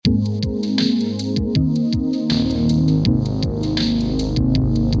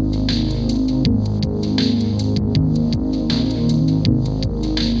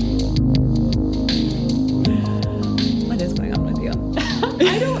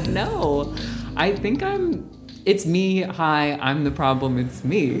know. I think it's me. Hi, I'm the problem. It's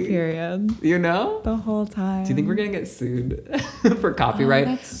me. Period. You know? The whole time. Do you think we're going to get sued for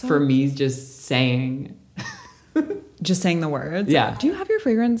copyright for me just saying? Just saying the words? Yeah. Do you have your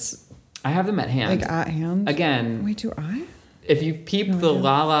fragrance? I have them at hand. Like at hand? Again. Wait, do I? If you peep the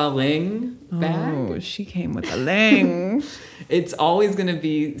La La Ling bag. Oh, she came with a ling. It's always going to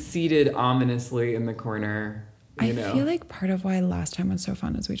be seated ominously in the corner. I feel like part of why last time was so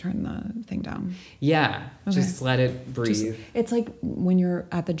fun is we turned the thing down. Yeah. Okay. Just let it breathe. It's like when you're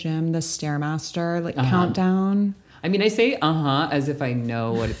at the gym, the Stairmaster countdown. I mean, I say as if I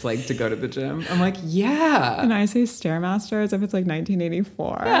know what it's like to go to the gym. I'm like, yeah. And I say Stairmaster as if it's like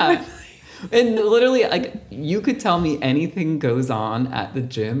 1984. Yeah. And literally, like, you could tell me anything goes on at the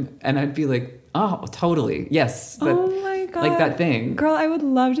gym, and I'd be like, oh, totally. Yes. Oh my God. Like that thing. Girl, I would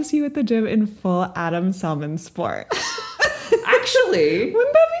love to see you at the gym in full Adam Selman sport. Actually.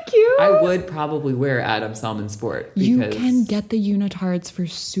 Wouldn't that be cute? I would probably wear Adam Selman sport. Because you can get the unitards for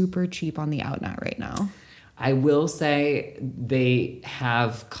super cheap on the Outnet right now. I will say they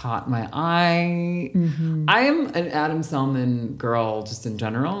have caught my eye. Mm-hmm. I am an Adam Selman girl just in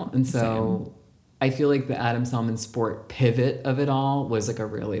general. And so I feel like the Adam Selman sport pivot of it all was like a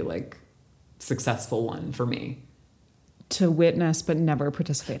really like successful one for me. To witness but never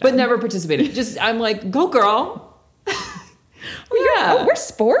participate. Just, I'm like, go girl. We're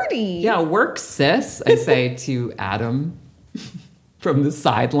sporty. Yeah, work sis, I say to Adam from the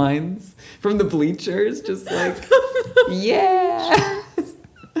sidelines. From the bleachers, just like, yeah.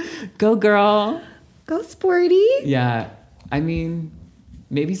 Go, girl. Go, sporty. Yeah. I mean,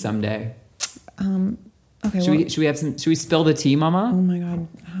 maybe someday. Okay. Should we spill the tea, Mama? Oh my God.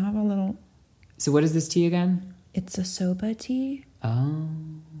 Have a little. So what is this tea again? It's a soba tea. Oh.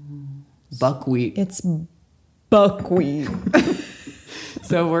 Buckwheat. It's buckwheat.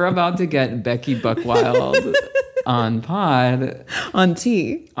 So we're about to get Becky Buckwild on pod. On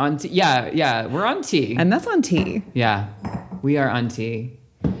tea. Yeah. We're on tea. And that's on tea. Yeah. We are on tea.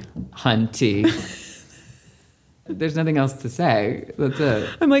 Hunty. There's nothing else to say. That's it.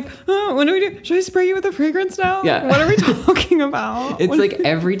 I'm like, oh, what do we do? Should I spray you with a fragrance now? Yeah. What are we talking about? It's like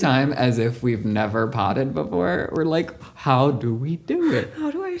every time as if we've never potted before. We're like, how do we do it?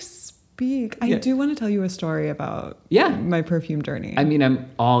 How do I speak? I do want to tell you a story about my perfume journey. I mean, I'm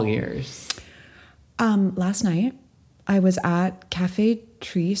all ears. Last night, I was at Cafe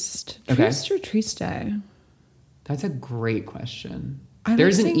Triste. Triste or Triste? That's a great question.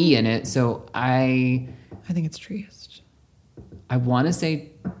 There's an E in it, so I think it's Triste. I want to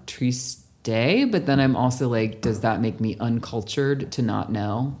say Triste, but then I'm also like, does that make me uncultured to not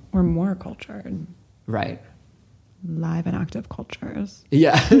know? Or more cultured. Right. Live and active cultures.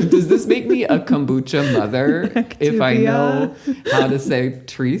 Yeah. Does this make me a kombucha mother if I know how to say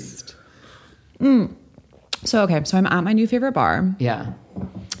Triste? So I'm at my new favorite bar. Yeah.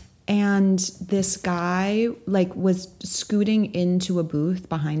 And this guy was scooting into a booth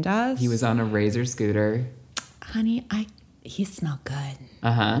behind us. He was on a Razor scooter. Honey, he smelled good.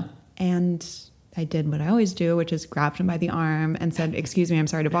 Uh-huh. And I did what I always do, which is grabbed him by the arm and said, "Excuse me, I'm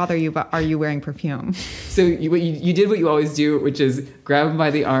sorry to bother you, but are you wearing perfume?" So you did what you always do, which is grab him by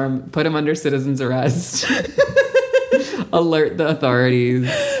the arm, put him under citizen's arrest, alert the authorities,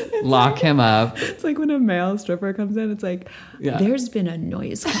 lock him up. It's like when a male stripper comes in, it's like, there's been a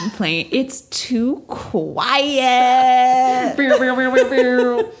noise complaint. It's too quiet.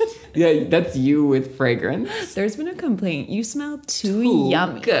 Yeah, that's you with fragrance. There's been a complaint. You smell too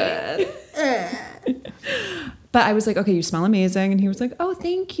yummy. Good. But I was like, okay, you smell amazing. And he was like, oh,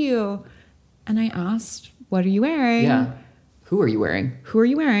 thank you. And I asked, what are you wearing? Yeah. Who are you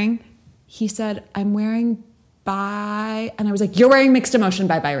wearing? He said, I'm wearing by, and I was like, you're wearing Mixed Emotion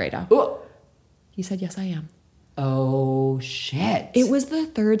by Byredo. Oh. He said, yes, I am. Oh, shit. It was the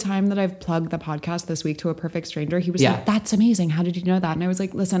third time that I've plugged the podcast this week to a perfect stranger. He was like, that's amazing. How did you know that? And I was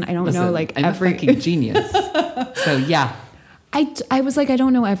like, listen, I don't know I'm a fucking genius. So yeah. I was like, I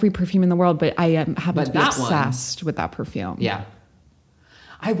don't know every perfume in the world, but I happen to be obsessed with that perfume. Yeah.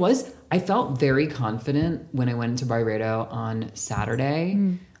 I felt very confident when I went to Byredo on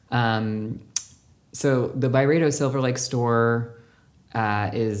Saturday. So the Byredo Silver Lake store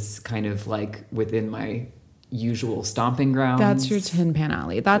is kind of like within my usual stomping grounds. That's your Tin Pan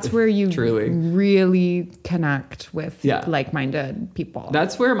Alley. That's where you really connect with like-minded people.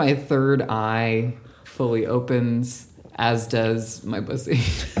 That's where my third eye fully opens, as does my pussy.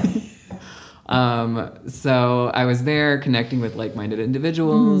 So I was there connecting with like-minded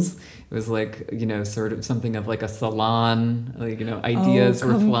individuals. It was like, sort of something of like a salon, ideas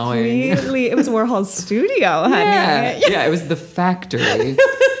were flowing. It was Warhol's studio, honey. Yeah, it was the factory.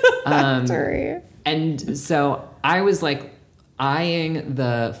 Factory. And so I was like eyeing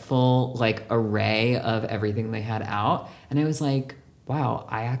the full like array of everything they had out. And I was like, wow,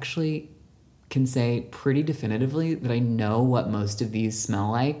 I actually can say pretty definitively that I know what most of these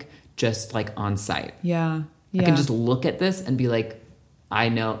smell like just like on site. Yeah. I can just look at this and be like, I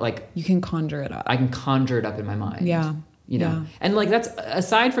know, like... You can conjure it up. I can conjure it up in my mind. Yeah. You know? Yeah. And like that's,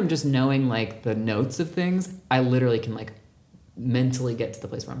 aside from just knowing like the notes of things, I literally can like mentally get to the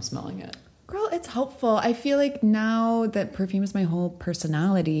place where I'm smelling it. Girl, it's helpful. I feel like now that perfume is my whole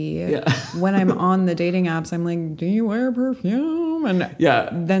personality, when I'm on the dating apps, I'm like, do you wear perfume?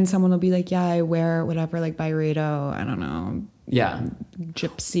 And then someone will be like, yeah, I wear whatever, like Byredo, I don't know. Yeah.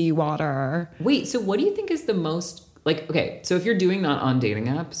 Gypsy water. Wait, so what do you think is the most, like, okay, so if you're doing that on dating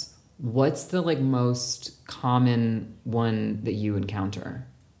apps, what's the like most common one that you encounter?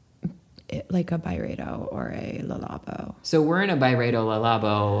 Like a Byredo or a Le Labo. So we're in a Byredo Le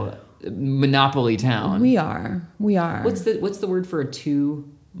Labo monopoly town. We are. What's the word for a two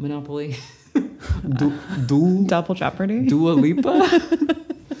monopoly? Double Jeopardy? Dua Lipa?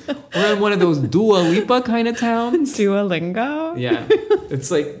 We're in one of those Dua Lipa kind of towns. Duolingo? Yeah.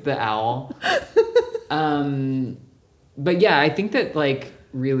 It's like the owl. But yeah, I think that like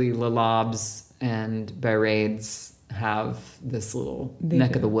really Lalabs and Byredes have this little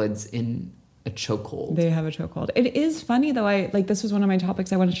neck of the woods in a chokehold. They have a chokehold. It is funny though. This was one of my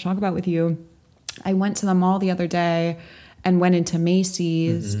topics I wanted to talk about with you. I went to the mall the other day and went into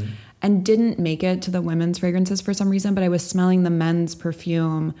Macy's and didn't make it to the women's fragrances for some reason, but I was smelling the men's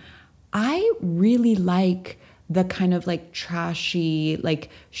perfume. I really like the kind of like trashy, like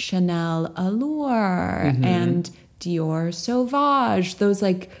Chanel Allure and Dior Sauvage, those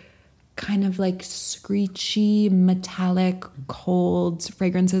like kind of like screechy, metallic, cold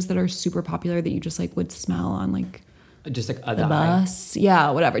fragrances that are super popular that you just like would smell on like just like the bus. Yeah,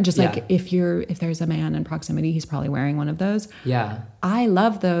 whatever. Just like if there's a man in proximity, he's probably wearing one of those. Yeah. I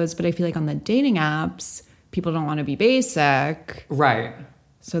love those, but I feel like on the dating apps, people don't want to be basic. Right.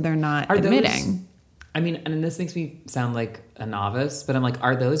 So they're not admitting. I mean, and this makes me sound like a novice, but I'm like,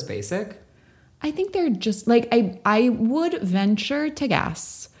 are those basic? I think they're just like, I would venture to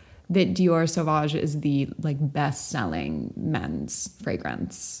guess that Dior Sauvage is the like best-selling men's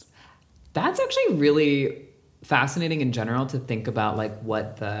fragrance. That's actually really fascinating in general to think about like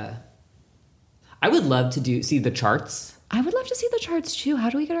I would love to see the charts. I would love to see the charts too. How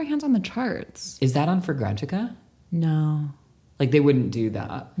do we get our hands on the charts? Is that on Fragrantica? No. Like they wouldn't do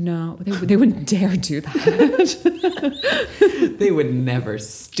that. No, they wouldn't dare do that. They would never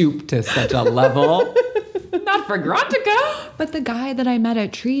stoop to such a level. Not Fragrantica. But the guy that I met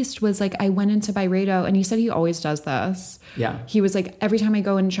at Triste was like, I went into Byredo and he said he always does this. Yeah. He was like, every time I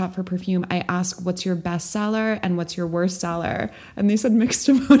go and shop for perfume, I ask what's your best seller and what's your worst seller. And they said Mixed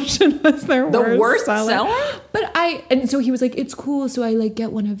Emotion was their worst seller. And so he was like, it's cool. So I like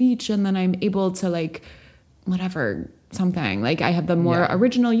get one of each and then I'm able to like, whatever, something. Like I have the more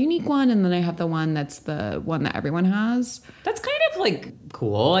original, unique one, and then I have the one that's the one that everyone has. That's kind of like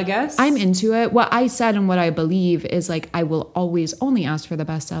cool, I guess. I'm into it. What I said and what I believe is like I will always only ask for the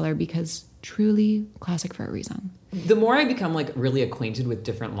bestseller because truly classic for a reason. The more I become like really acquainted with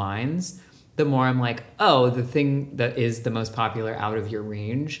different lines, the more I'm like, oh, the thing that is the most popular out of your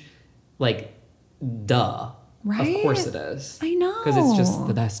range, like, duh. Right? Of course it is. I know. Because it's just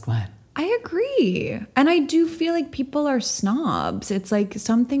the best one. I agree. And I do feel like people are snobs. It's like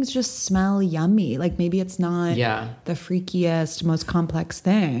some things just smell yummy. Like maybe it's not the freakiest, most complex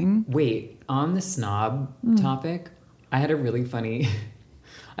thing. Wait, on the snob topic, I had a really funny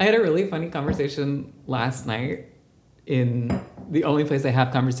conversation last night in the only place I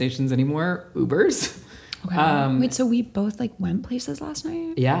have conversations anymore, Ubers. Okay. Wait, so we both like went places last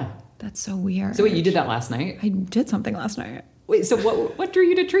night? Yeah. That's so weird. So wait, you did that last night? I did something last night. Wait, so what drew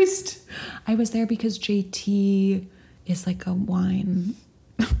you to Triste? I was there because JT is like a wine.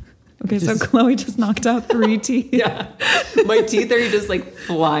 Okay, so Chloe just knocked out 3 teeth. Yeah. My teeth are just like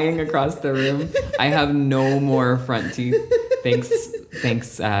flying across the room. I have no more front teeth. Thanks,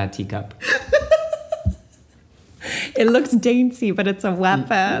 teacup. It looks dainty, but it's a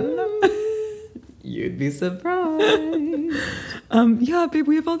weapon. You'd be surprised. Yeah, babe,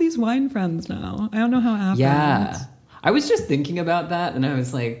 we have all these wine friends now. I don't know how it happened. Yeah. I was just thinking about that and I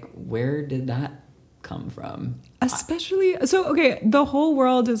was like, where did that come from? Especially, the whole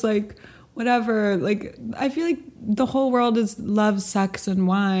world is like, whatever. Like, I feel like the whole world is love, sex, and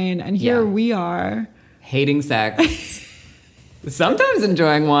wine. And here we are. Hating sex. Sometimes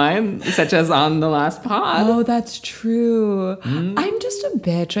enjoying wine, such as on the last pod. Oh, that's true. I'm just a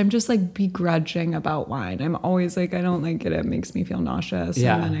bitch. I'm just like begrudging about wine. I'm always like, I don't like it. It makes me feel nauseous.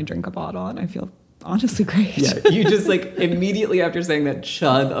 Yeah. And then I drink a bottle and I feel honestly great. Yeah, you just like immediately after saying that,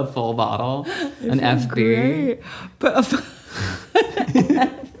 chug a full bottle, an FB. Great. But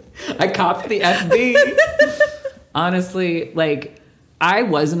I copped the FB. Honestly, like I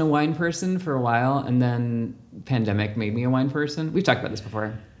wasn't a wine person for a while, and then pandemic made me a wine person. We've talked about this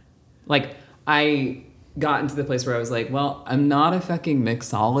before. Like I got into the place where I was like, well, I'm not a fucking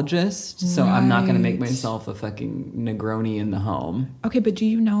mixologist, so I'm not going to make myself a fucking Negroni in the home. okay, but do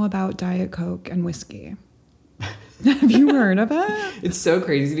you know about Diet Coke and whiskey? Have you heard of it? It's so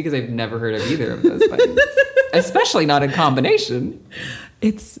crazy because I've never heard of either of those things, especially not in combination.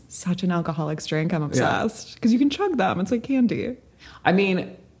 It's such an alcoholic's drink. I'm obsessed because you can chug them. It's like candy. I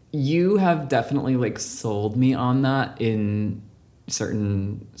mean, you have definitely like sold me on that in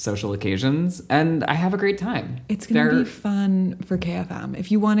certain social occasions, and I have a great time. It's going to be fun for KFM.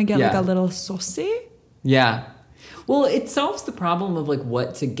 If you want to get like a little saucy. Yeah. Well, it solves the problem of like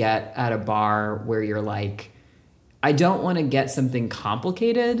what to get at a bar where you're like, I don't want to get something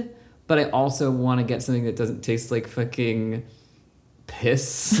complicated, but I also want to get something that doesn't taste like fucking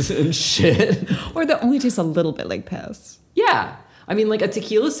piss and shit. Or that only tastes a little bit like piss. Yeah. I mean, like a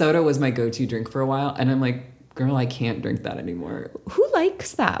tequila soda was my go-to drink for a while, and I'm like, girl, I can't drink that anymore. Who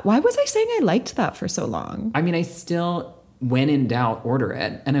likes that? Why was I saying I liked that for so long? I mean, I still, when in doubt, order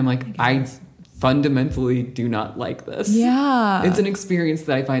it. And I'm like, I fundamentally do not like this. Yeah. It's an experience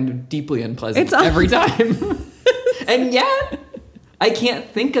that I find deeply unpleasant every time. And yet, I can't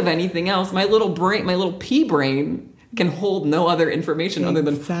think of anything else. My little pea brain can hold no other information other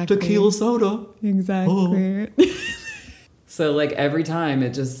than tequila soda. Exactly. Oh. So like every time it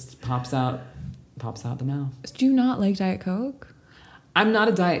just pops out the mouth. Do you not like Diet Coke? I'm not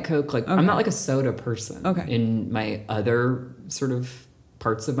a Diet Coke. Like I'm not like a soda person in my other sort of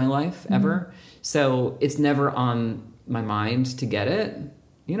parts of my life ever. So it's never on my mind to get it.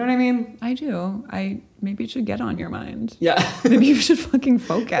 You know what I mean? I do. Maybe it should get on your mind. Yeah. Maybe you should fucking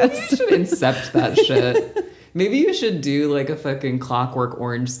focus. Maybe you should incept that shit. Maybe you should do like a fucking Clockwork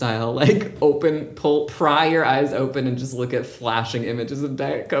Orange style, like pry your eyes open and just look at flashing images of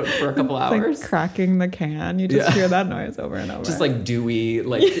Diet Coke for a couple hours. Like cracking the can. You just hear that noise over and over. Just like dewy,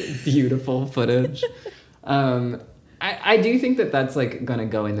 like beautiful footage. I do think that that's like going to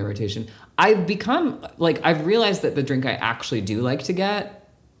go in the rotation. I've realized that the drink I actually do like to get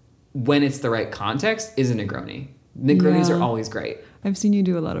when it's the right context is a Negroni. Negronis are always great. I've seen you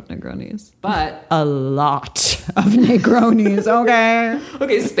do a lot of Negronis. But a lot of Negronis, okay?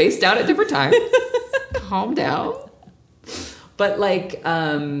 Okay, spaced out at different times. Calm down. But like,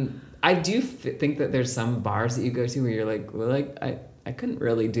 I do think that there's some bars that you go to where you're like, well, like I couldn't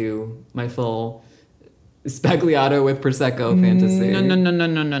really do my full Sbagliato with Prosecco fantasy.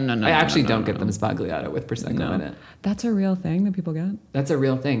 No. I actually don't get them Sbagliato with Prosecco in it. That's a real thing that people get? That's a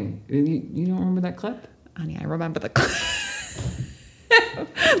real thing. You don't remember that clip? Honey, I remember the clip.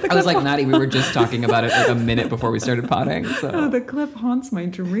 I was like, Maddie, we were just talking about it like a minute before we started potting. So. Oh, the clip haunts my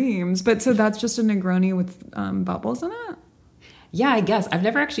dreams. But so that's just a Negroni with bubbles in it? Yeah, I guess. I've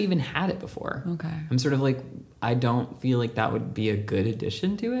never actually even had it before. Okay. I'm sort of like, I don't feel like that would be a good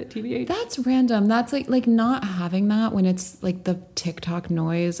addition to it, TBH. That's random. That's like not having that when it's like the TikTok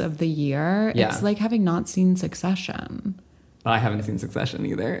noise of the year. Yeah. It's like having not seen Succession. I haven't seen Succession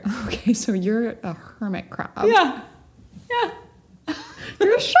either. Okay, so you're a hermit crab. Yeah.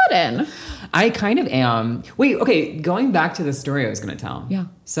 You're a shut-in. I kind of am. Wait, okay, going back to the story I was going to tell. Yeah.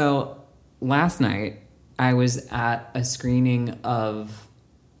 So last night, I was at a screening of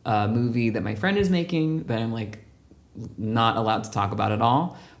a movie that my friend is making that I'm like not allowed to talk about at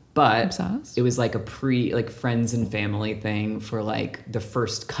all. But Obsessed? It was like a friends and family thing for like the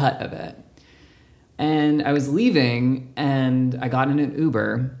first cut of it. And I was leaving and I got in an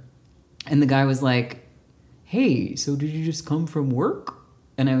Uber and the guy was like, hey, so did you just come from work?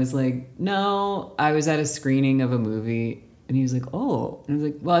 And I was like, no, I was at a screening of a movie. And he was like, oh. And I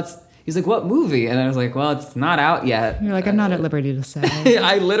was like, he's like, what movie? And I was like, well, it's not out yet. You're like, I'm not at liberty to say.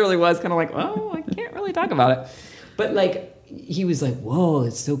 I literally was kind of like, oh, I can't really talk about it. But like, he was like, whoa,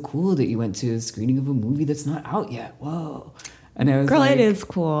 it's so cool that you went to a screening of a movie that's not out yet. Whoa. And I was Girl, like, it is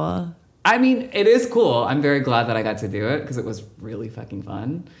cool. I mean, it is cool. I'm very glad that I got to do it because it was really fucking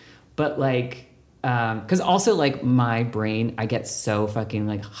fun. But like, because also like my brain, I get so fucking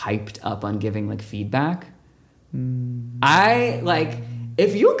like hyped up on giving like feedback. I like,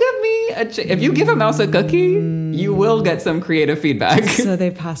 if you give me if you give a mouse a cookie, you will get some creative feedback. So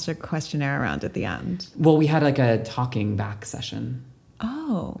they passed a questionnaire around at the end. Well, we had like a talking back session.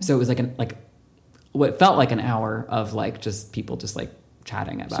 Oh. So it was like what felt like an hour of like just people just like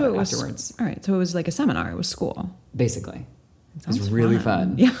chatting about it afterwards. All right. So it was like a seminar. It was school. Basically. It was really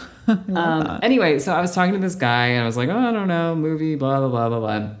fun. Yeah. I love that. Anyway, so I was talking to this guy and I was like, oh, I don't know, movie, blah, blah, blah, blah,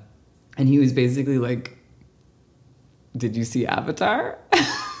 blah. And he was basically like, did you see Avatar?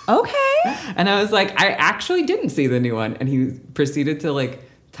 Okay. And I was like, I actually didn't see the new one. And he proceeded to like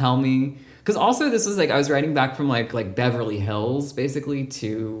tell me, because also this was like, I was riding back from like Beverly Hills basically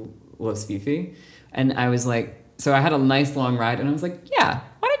to Los Fifi. And I was like, so I had a nice long ride and I was like, yeah,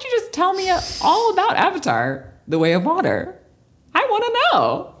 why don't you just tell me all about Avatar, The Way of Water? I want to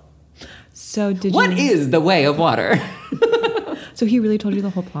know. So What is The Way of Water? So he really told you the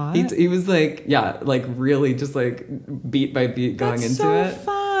whole plot? He was like, yeah, like really just like beat by beat going into so it.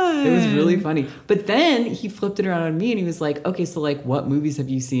 Fun. It was really funny. But then he flipped it around on me and he was like, okay, so like what movies have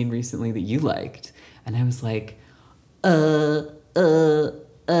you seen recently that you liked? And I was like,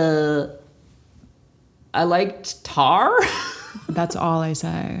 I liked Tar. That's all I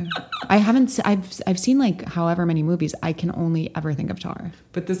say. I haven't. I've seen like however many movies. I can only ever think of Tar.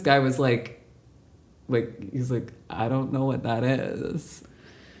 But this guy was like he's like, I don't know what that is.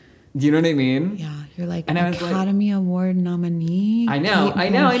 Do you know what I mean? Yeah, you're like and Academy Award nominee. I know.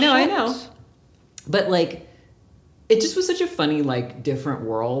 But like, it just was such a funny like different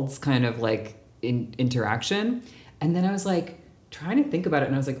worlds kind of like interaction. And then I was like trying to think about it,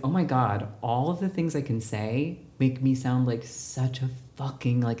 and I was like, oh my God, all of the things I can say make me sound like such a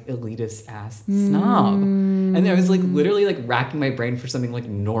fucking like elitist ass snob. And I was like literally like racking my brain for something like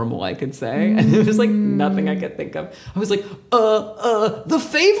normal I could say, and there was like nothing I could think of. I was like, The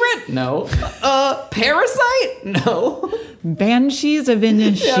Favorite? No. Parasite? No. Banshees of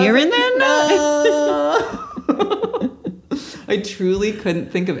Inisherin? No. I truly couldn't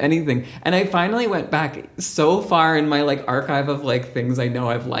think of anything. And I finally went back so far in my like archive of like things I know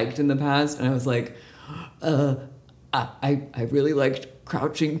I've liked in the past, and I was like, I really liked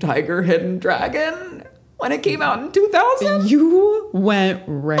Crouching Tiger, Hidden Dragon when it came out in 2000. You went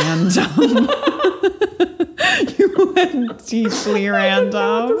random. You went deeply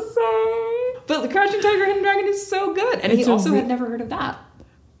random. But the Crouching Tiger, Hidden Dragon is so good. And he also had never heard of that.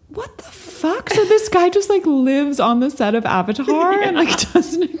 What the fuck? So this guy just like lives on the set of Avatar and like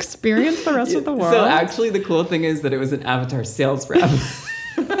doesn't experience the rest of the world? So actually the cool thing is that it was an Avatar sales rep.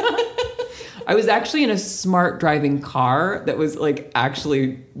 I was actually in a smart driving car that was like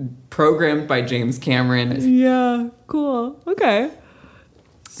actually programmed by James Cameron. Yeah, cool. Okay.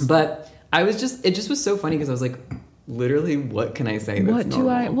 But it just was so funny because I was like, literally, what can I say that's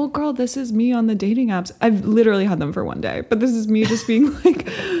normal? Well, girl, this is me on the dating apps. I've literally had them for one day, but this is me just being like...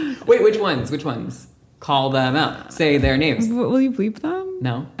 Wait, which ones? Call them out. Say their names. Will you bleep them?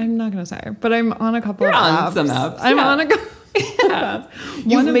 No. I'm not going to say, but I'm on a couple You're of on apps. some apps. I'm on a couple apps.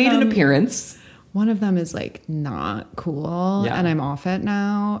 You've made an appearance. One of them is like not cool, and I'm off it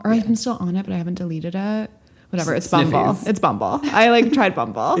now. Or I'm still on it, but I haven't deleted it. Whatever, it's Sniffies. Bumble. It's Bumble. I like tried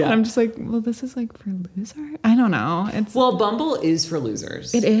Bumble. And I'm just like, well, this is like for losers? I don't know. Well, Bumble is for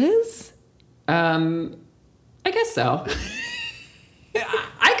losers. It is? I guess so.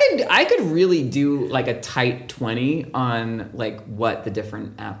 I could really do like a tight 20 on like what the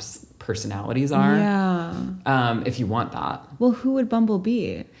different apps' personalities are. Yeah. If you want that. Well, who would Bumble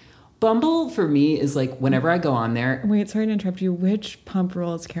be? Bumble for me is like whenever I go on there. Wait, sorry to interrupt you. Which Pump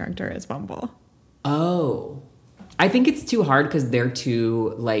Rules character is Bumble? Oh, I think it's too hard because they're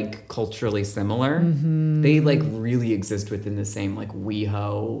too like culturally similar. Mm-hmm. They like really exist within the same like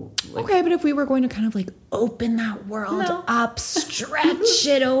WeHo. Like, okay, but if we were going to kind of like open that world up, stretch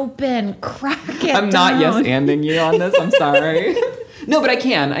it open, crack it I'm down. not yes-anding you on this. I'm sorry. No, but I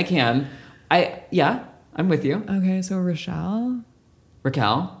can. I'm with you. Okay, so Raquel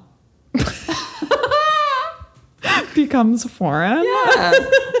becomes foreign. Yeah.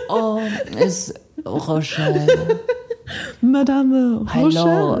 Oh, it's Rochelle. Madame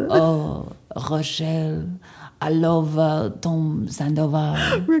Rochelle. Hello, Rochelle. I love Tom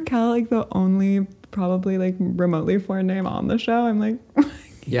Sandoval. Raquel, like the only probably like remotely foreign name on the show. I'm like,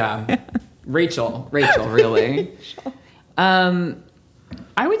 yeah. Rachel, really. I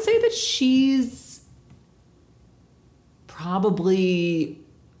would say that she's probably,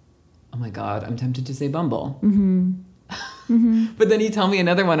 oh my God, I'm tempted to say Bumble. Mm-hmm. Mm-hmm. But then you tell me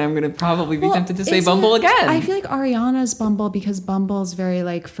another one, I'm going to probably be tempted to say Bumble again. I feel like Ariana's Bumble because Bumble's very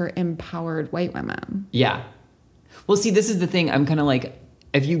like for empowered white women. Yeah. Well, see, this is the thing. I'm kind of like,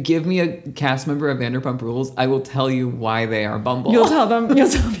 If you give me a cast member of Vanderpump Rules, I will tell you why they are Bumble. You'll tell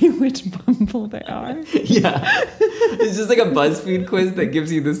me which Bumble they are. Yeah. It's just like a BuzzFeed quiz that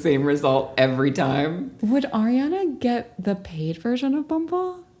gives you the same result every time. Would Ariana get the paid version of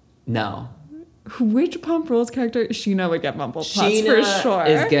Bumble? No. Which Pump Rules character? Sheena would get Bumble Plus Sheena for sure.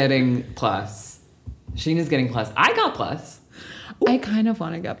 is getting Plus. Sheena's getting Plus. I got Plus. I kind of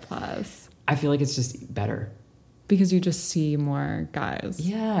want to get Plus. I feel like it's just better. Because you just see more guys.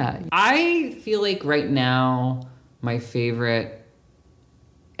 Yeah. I feel like right now, my favorite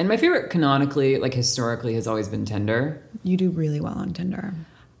canonically, like historically, has always been Tinder. You do really well on Tinder.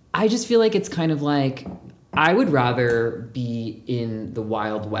 I just feel like it's kind of like, I would rather be in the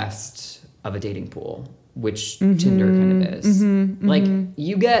Wild West of a dating pool, which Tinder kind of is. Like,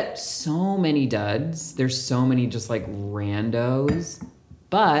 you get so many duds. There's so many just like randos.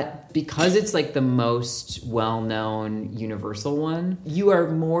 But because it's like the most well-known universal one, you are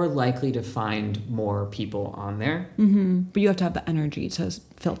more likely to find more people on there. But you have to have the energy to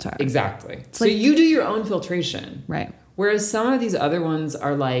filter. Exactly. So like, you do your own filtration. Right. Whereas some of these other ones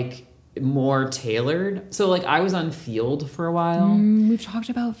are like more tailored. So like I was on Field for a while. We've talked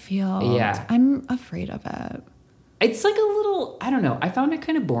about Field. Yeah. I'm afraid of it. It's like a little, I don't know. I found it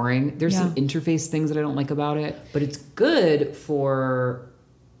kind of boring. There's some interface things that I don't like about it. But it's good for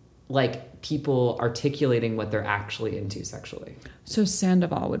like people articulating what they're actually into sexually. So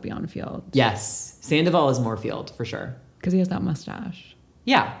Sandoval would be on Field. Yes. Sandoval is more Field for sure. Because he has that mustache.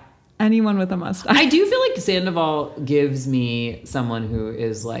 Yeah. Anyone with a mustache. I do feel like Sandoval gives me someone who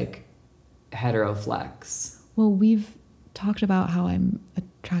is like hetero flex. Well, we've talked about how I'm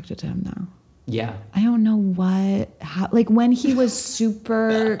attracted to him now. Yeah. I don't know like when he was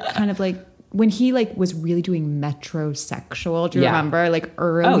super kind of like, when he like was really doing metrosexual, do you remember? Like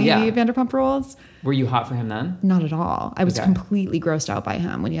early Vanderpump Rules? Were you hot for him then? Not at all. I was completely grossed out by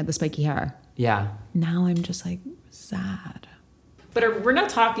him when he had the spiky hair. Yeah. Now I'm just like sad. But we're not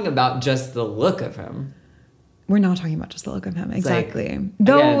talking about just the look of him. We're not talking about just the look of him. Exactly. Like,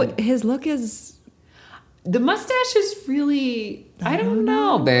 though again, his look is... The mustache is really... I don't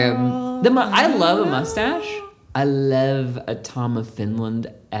know, babe. I love a mustache. I love a Tom of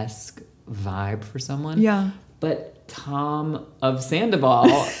Finland-esque vibe for someone. Yeah. But Tom of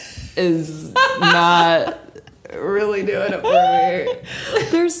Sandoval is not really doing it for me.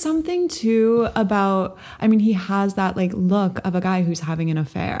 There's something too about, I mean, he has that like look of a guy who's having an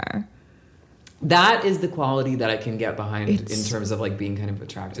affair. That is the quality that I can get behind in terms of like being kind of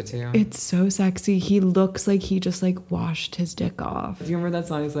attracted to. It's so sexy. He looks like he just like washed his dick off. Do you remember that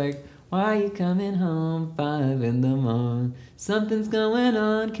song? It's like, why are you coming home 5 a.m? Something's going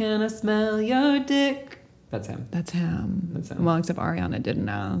on. Can I smell your dick? That's him. That's him. Well, except Ariana didn't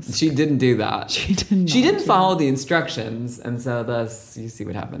ask. She didn't do that. She didn't. She didn't follow the instructions, and so thus you see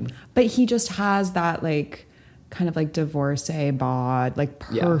what happened. But he just has that like kind of like divorcee bod, like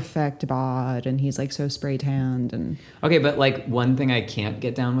perfect bod, and he's like so spray tanned and. Okay, but like one thing I can't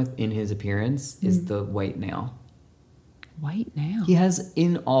get down with in his appearance is the white nail. White nail. He has,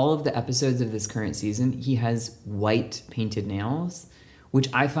 in all of the episodes of this current season, he has white painted nails, which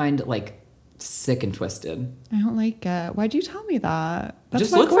I find like sick and twisted. I don't like it. Why'd you tell me that? That's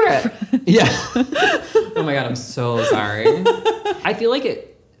just look boyfriend. for it. Yeah. Oh my God, I'm so sorry. I feel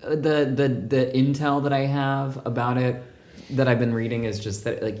like the intel that I have about it that I've been reading is just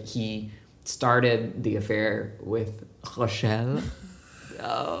that like he started the affair with Rochelle.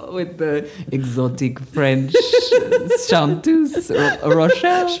 With the exotic French chanteuse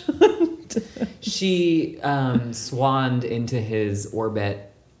Rochelle. She swanned into his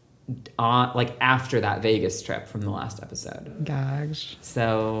orbit like after that Vegas trip from the last episode. Gosh.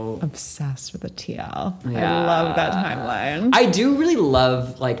 So obsessed with the TL. Yeah. I love that timeline. I do really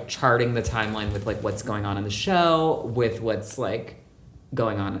love like charting the timeline with like what's going on in the show with what's like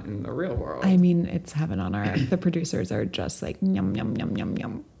going on in the real world. I mean, it's heaven on earth. The producers are just like yum yum yum yum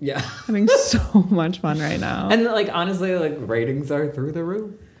yum. Yeah. Having so much fun right now. And like honestly, like ratings are through the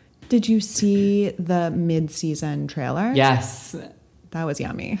roof. Did you see the mid-season trailer? Yes. That was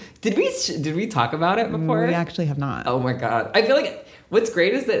yummy. Did we talk about it before? We actually have not. Oh my God. I feel like what's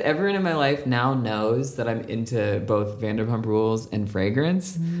great is that everyone in my life now knows that I'm into both Vanderpump Rules and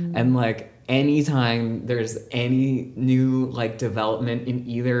fragrance. And like anytime there's any new like development in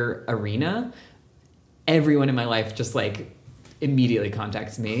either arena, everyone in my life just like immediately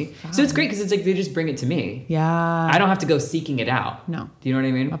contacts me. Wow. So it's great because it's like they just bring it to me. Yeah. I don't have to go seeking it out. No. Do you know what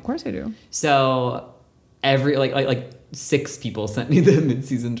I mean? Of course I do. So every like 6 people sent me the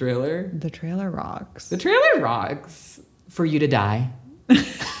mid-season trailer. The trailer rocks. The trailer rocks. For you to die.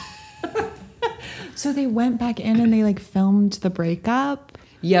 So they went back in and they like filmed the breakup?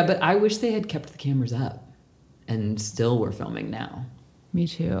 Yeah, but I wish they had kept the cameras up and still were filming now. Me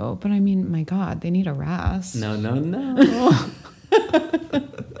too. But I mean, my God, they need a rest. No.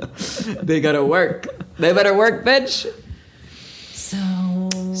 They gotta work. They better work, bitch. So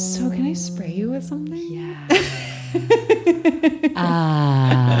can I spray you with something? Yeah.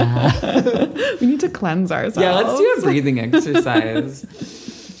 We need to cleanse ourselves. Yeah, let's do a breathing exercise.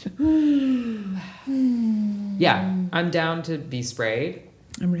 Yeah, I'm down to be sprayed.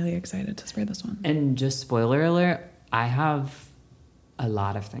 I'm really excited to spray this one. And just spoiler alert, I have a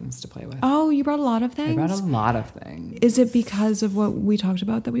lot of things to play with. Oh, you brought a lot of things? I brought a lot of things. Is it because of what we talked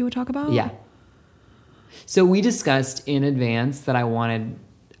about that we would talk about? Yeah. So we discussed in advance that I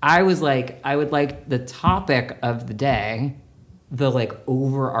was like, I would like the topic of the day, the like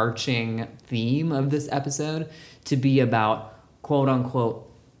overarching theme of this episode to be about quote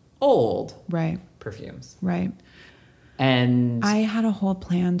unquote old perfumes. Right. And I had a whole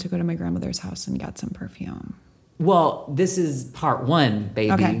plan to go to my grandmother's house and get some perfume. Well, this is part 1,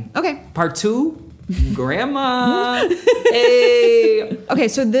 baby. Okay. Part 2, grandma. Hey. Okay,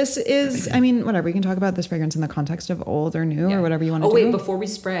 so this is, I mean, whatever. You can talk about this fragrance in the context of old or new or whatever you want to do. Oh, wait, before we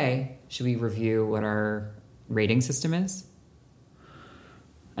spray, should we review what our rating system is?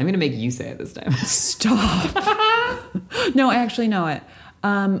 I'm going to make you say it this time. Stop. No, I actually know it.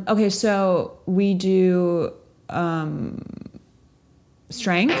 Okay, so we do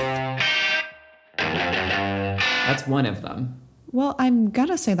strength. That's one of them. Well, I'm going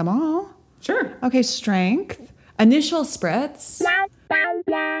to say them all. Sure. Okay, strength. Initial spritz.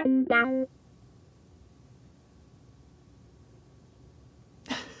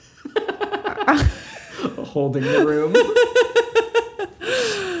 Holding the room.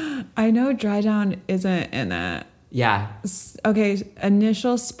 I know dry down isn't in it. Yeah. Okay,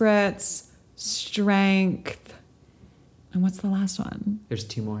 initial spritz, strength. And what's the last one? There's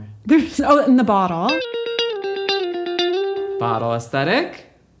 2 more. In the bottle. Bottle aesthetic.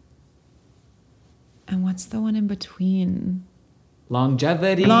 And what's the one in between?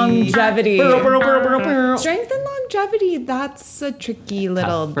 Longevity. Strength and longevity, that's a tricky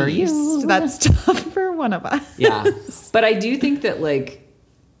little Tough for beast. you. That's tough for one of us. Yeah. But I do think that, like,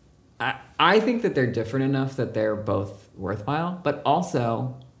 I think that they're different enough that they're both worthwhile. But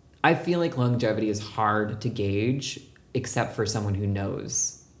also, I feel like longevity is hard to gauge except for someone who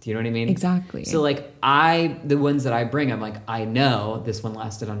knows. Do you know what I mean? Exactly. So, like, the ones that I bring, I'm like, I know this one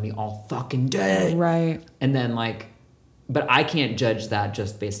lasted on me all fucking day. Right. And then, like, but I can't judge that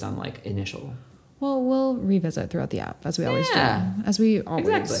just based on, like, initial. Well, we'll revisit throughout the app, as we always do. As we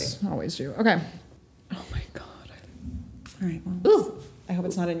always do. Okay. Oh, my God. All right. Well, Ooh. I hope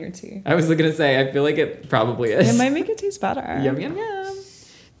it's not in your tea. I was going to say, I feel like it probably is. It might make it taste better. Yum, yum, yum.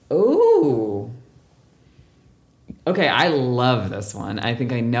 Ooh. Okay, I love this one. I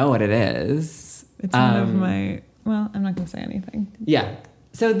think I know what it is. It's one of my... Well, I'm not going to say anything. Yeah.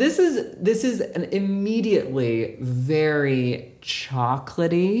 So this is an immediately very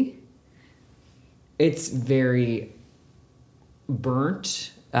chocolatey. It's very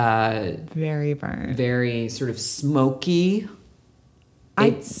burnt. Very burnt. Very sort of smoky.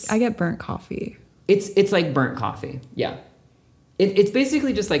 I get burnt coffee. It's like burnt coffee. Yeah. It's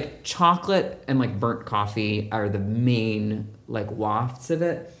basically just like chocolate and like burnt coffee are the main like wafts of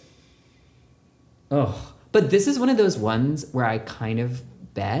it. Oh, but this is one of those ones where I kind of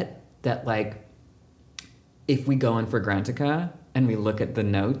bet that like if we go in for Grantica and we look at the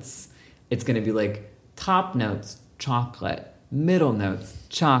notes, it's going to be like top notes, chocolate, middle notes,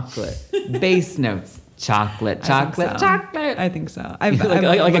 chocolate, base notes, chocolate. I think so.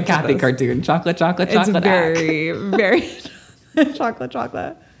 Like a Kathy cartoon. Chocolate. It's very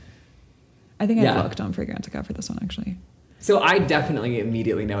chocolate. I think I looked on Fragrantica for this one, actually. So I definitely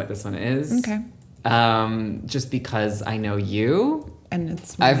immediately know what this one is. Okay. Just because I know you. And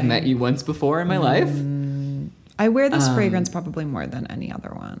I've met you once before in my life. I wear this fragrance probably more than any other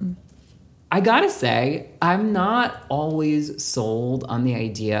one. I gotta say, I'm not always sold on the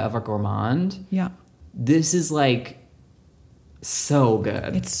idea of a gourmand. Yeah. This is like so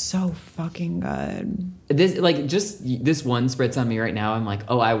good. It's so fucking good. This like just this one spritz on me right now. I'm like,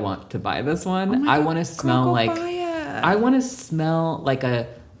 oh, I want to buy this one. Oh my God, I want to smell go like buy it. I want to smell like a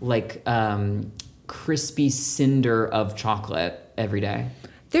crispy cinder of chocolate every day.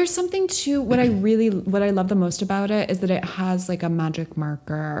 There's something to what I love the most about it is that it has like a magic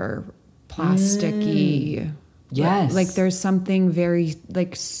marker, plasticky. Yes. Like there's something very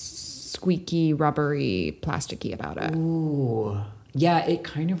like squeaky, rubbery, plasticky about it. Ooh. Yeah, it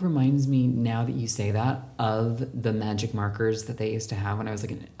kind of reminds me, now that you say that, of the magic markers that they used to have when I was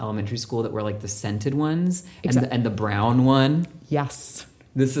like in elementary school that were like the scented ones and the brown one. Yes.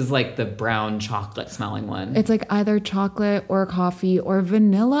 This is like the brown chocolate smelling one. It's like either chocolate or coffee or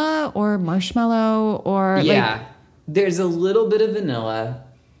vanilla or marshmallow or yeah. There's a little bit of vanilla.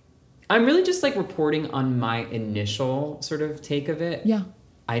 I'm really just like reporting on my initial sort of take of it. Yeah.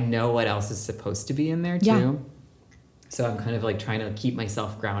 I know what else is supposed to be in there too. Yeah. So I'm kind of like trying to keep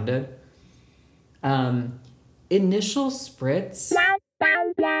myself grounded. Initial spritz.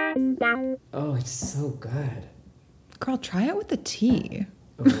 Oh, it's so good. Girl, try it with the tea.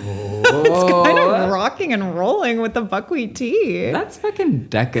 Oh. It's kind of rocking and rolling with the buckwheat tea. That's fucking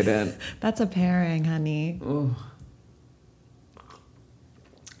decadent. That's a pairing, honey. Oh.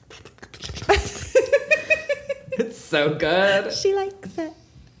 It's so good. She likes it.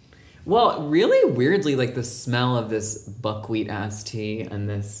 Well, really weirdly, like the smell of this buckwheat ass tea and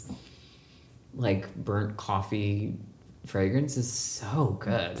this like burnt coffee fragrance is so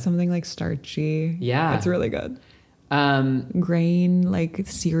good. Something like starchy. Yeah. It's really good. Grain, like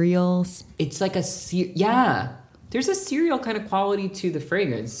cereals. It's like yeah. There's a cereal kind of quality to the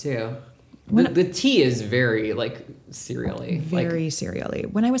fragrance too. The tea is very like cereal-y. Very cereal-y.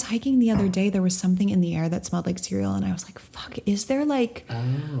 When I was hiking the other day, there was something in the air that smelled like cereal, and I was like, fuck, is there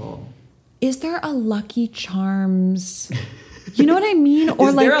a Lucky Charms? You know what I mean? Or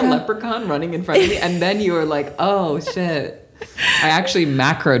is there a leprechaun running in front of me? And then you were like, oh shit. I actually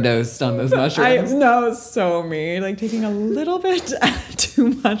macrodosed on those mushrooms. No, so me. Like taking a little bit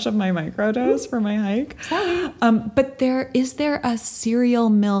too much of my microdose for my hike. But is there a cereal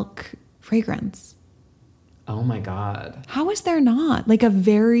milk fragrance? Oh my God. How is there not? Like a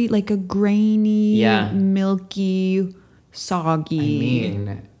grainy, milky, soggy. I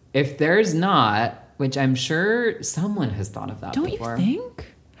mean, if there's not, which I'm sure someone has thought of that before. Don't you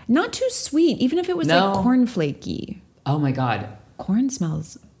think? Not too sweet, even if it was like cornflakey. Oh my God. Corn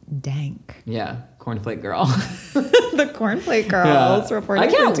smells dank. Yeah, cornflake girl. The cornflake girls reporting. I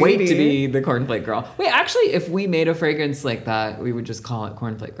can't wait to be the cornflake girl. Wait, actually, if we made a fragrance like that, we would just call it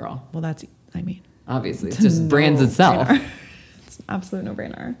cornflake girl. Well, obviously, it just brands itself. It's an absolute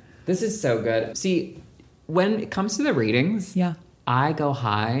no-brainer. This is so good. See, when it comes to the ratings, I go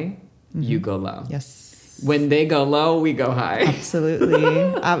high, you go low. Yes. When they go low, we go high. Absolutely.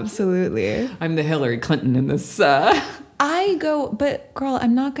 Absolutely. I'm the Hillary Clinton in this. But girl,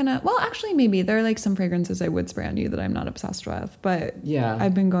 I'm not gonna, well, actually maybe there are like some fragrances I would spray on you that I'm not obsessed with, but yeah,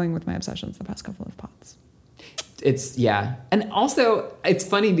 I've been going with my obsessions the past couple of pods. And also it's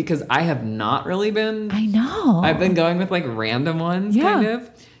funny because I have not really been. I know. I've been going with like random ones kind of.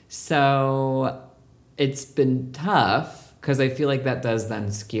 So it's been tough because I feel like that does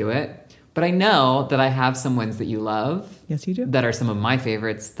then skew it. But I know that I have some ones that you love. Yes, you do. That are some of my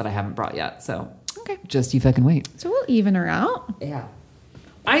favorites that I haven't brought yet. So okay, just you fucking wait. So we'll even her out. Yeah.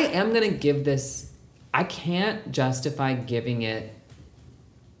 I am going to give this, I can't justify giving it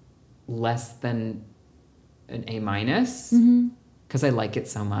less than an A- because I like it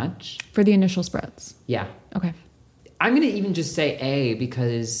so much. For the initial spreads. Yeah. Okay. I'm going to even just say A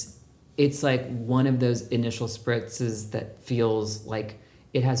because it's like one of those initial spritzes that feels like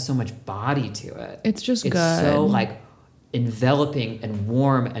it has so much body to it. It's just good. It's so like enveloping and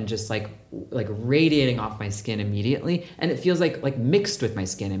warm and just like radiating off my skin immediately. And it feels like mixed with my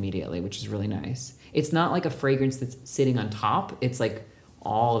skin immediately, which is really nice. It's not like a fragrance that's sitting on top. It's like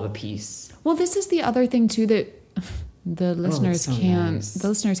all of a piece. Well, this is the other thing too that the listeners the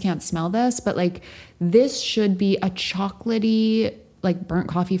listeners can't smell this, but like this should be a chocolatey, like burnt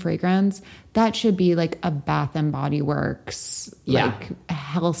coffee fragrance. That should be like a Bath and Body Works, like a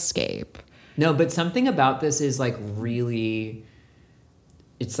hellscape. No, but something about this is like really,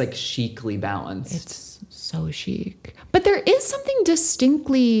 it's like chicly balanced. It's so chic. But there is something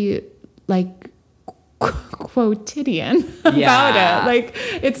distinctly like quotidian about it. Like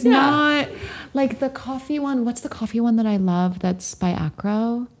it's not like the coffee one. What's the coffee one that I love that's by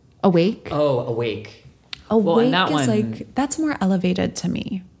Acro? Awake? Oh, Awake. Awake is like, that's more elevated to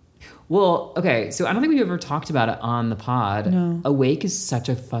me. Well, okay, so I don't think we've ever talked about it on the pod. No. Awake is such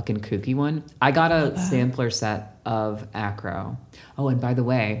a fucking kooky one. I got a sampler set of Acro. Oh, and by the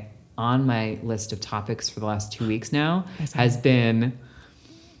way, on my list of topics for the last 2 weeks now has been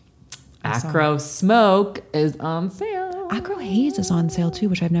Acro Smoke is on sale. Acro Haze is on sale too,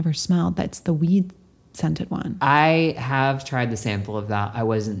 which I've never smelled. That's the weed scented one. I have tried the sample of that. I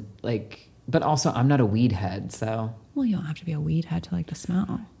wasn't like, but also I'm not a weed head, so. Well, you don't have to be a weed head to like the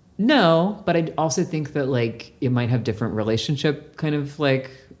smell. No, but I also think that like it might have different relationship kind of like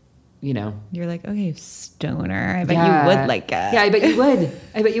you know. You're like, okay, stoner. I bet you would like it. Yeah, I bet you would.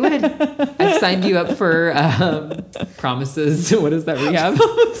 I bet you would. I've signed you up for Promises. What is that rehab?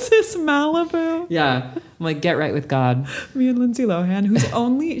 Promises Malibu. Yeah. I'm like, get right with God. Me and Lindsay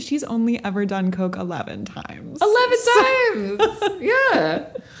Lohan, she's only ever done coke 11 times. 11 times.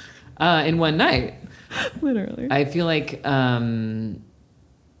 Yeah. In one night. Literally. I feel like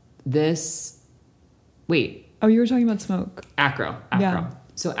wait. Oh, you were talking about smoke. Acro. Yeah.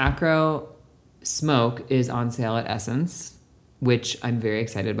 So Acro Smoke is on sale at Essence, which I'm very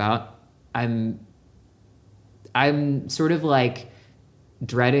excited about. I'm sort of like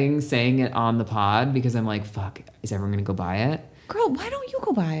dreading saying it on the pod because I'm like, fuck, is everyone gonna go buy it? Girl, why don't you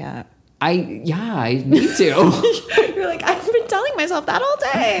go buy it? I need to. You're like, I've been telling myself that all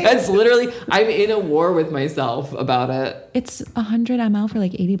day. That's literally, I'm in a war with myself about it. It's 100 ml for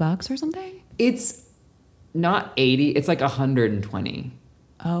like $80 or something? It's not 80, it's like 120.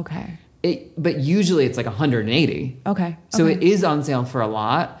 Okay. But usually it's like 180. Okay. So it is on sale for a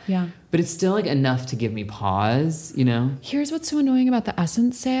lot. Yeah. But it's still like enough to give me pause, you know? Here's what's so annoying about the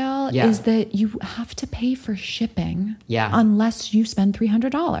Essence sale is that you have to pay for shipping. Yeah. Unless you spend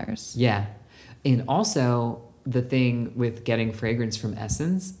 $300. Yeah. And also the thing with getting fragrance from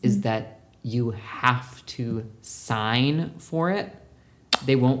Essence is that you have to sign for it.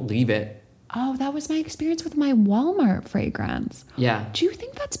 They won't leave it. Oh, that was my experience with my Walmart fragrance. Yeah. Do you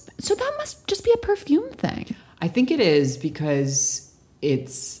think so that must just be a perfume thing? I think it is because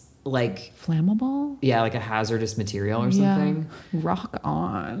it's like... Flammable? Yeah, like a hazardous material or something. Rock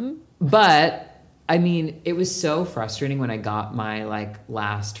on. But, I mean, it was so frustrating when I got my like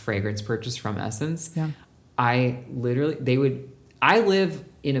last fragrance purchase from Essence. Yeah. I live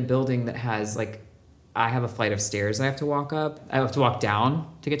in a building that has like, I have a flight of stairs I have to walk up. I have to walk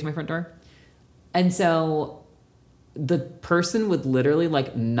down to get to my front door. And so the person would literally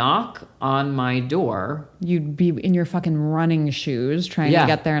like knock on my door. You'd be in your fucking running shoes trying to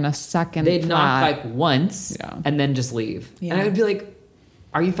get there in a second. They'd knock like once and then just leave. Yeah. And I would be like,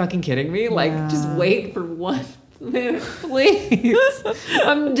 are you fucking kidding me? Like, just wait for 1 minute, please.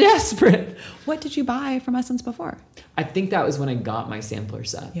 I'm desperate. What did you buy from Essence before? I think that was when I got my sampler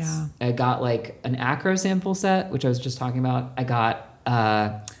sets. Yeah. I got like an Acro sample set, which I was just talking about. I got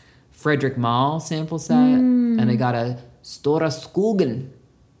Frederick Malle sample set, and I got a Stora Skogen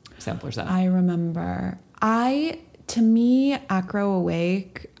sampler set. I remember. To me, Acro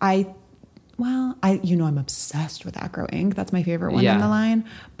Awake, I'm obsessed with Acro Ink. That's my favorite one in the line.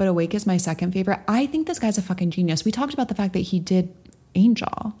 But Awake is my second favorite. I think this guy's a fucking genius. We talked about the fact that he did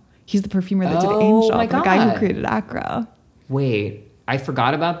Angel. He's the perfumer that did Angel, my God. The guy who created Acro. Wait, I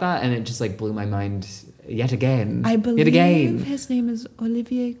forgot about that, and it just like blew my mind yet again. I believe yet again. His name is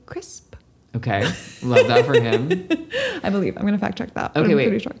Olivier Crisp. Okay, love that for him. I believe. I'm going to fact check that. Okay, wait.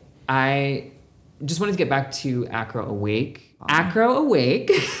 Pretty sure. I just wanted to get back to Acro Awake. Acro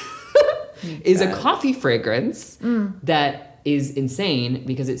Awake is a coffee fragrance that is insane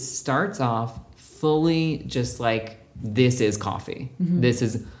because it starts off fully just like, this is coffee. This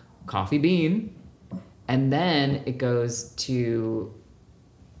is coffee bean. And then it goes to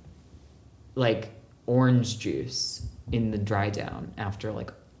like orange juice in the dry down after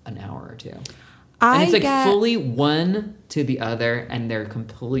like an hour or two. And it's like fully one to the other, and they're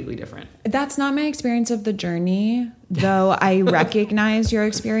completely different. That's not my experience of the journey, though I recognize your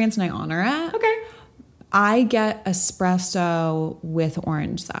experience and I honor it. Okay. I get espresso with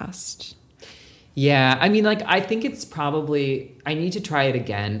orange zest. Yeah, I mean, like, I think it's probably, I need to try it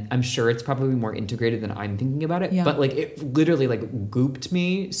again. I'm sure it's probably more integrated than I'm thinking about it. Yeah. But, like, it literally, like, gooped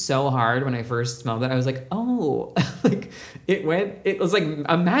me so hard when I first smelled it. I was like, oh, like, it was like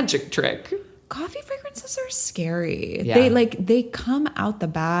a magic trick. Coffee fragrances are scary. Yeah. They come out the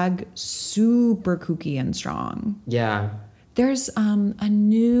bag super kooky and strong. Yeah. There's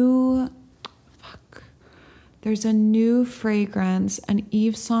There's a new fragrance, an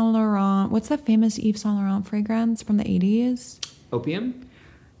Yves Saint Laurent. What's that famous Yves Saint Laurent fragrance from the 80s? Opium?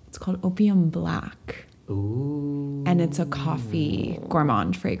 It's called Opium Black. Ooh. And it's a coffee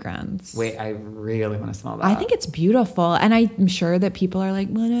gourmand fragrance. Wait, I really want to smell that. I think it's beautiful. And I'm sure that people are like,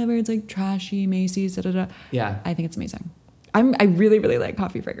 whatever, it's like trashy, Macy's, da da da. Yeah. I think it's amazing. I really, really like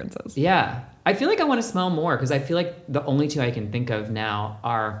coffee fragrances. Yeah. I feel like I want to smell more because I feel like the only two I can think of now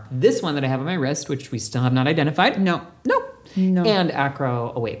are this one that I have on my wrist, which we still have not identified. No. And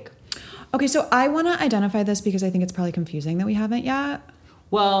Acro Awake. Okay, so I want to identify this because I think it's probably confusing that we haven't yet.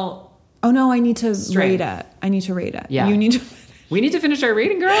 Well... Oh, no, I need to rate it. Yeah. You need to... We need to finish our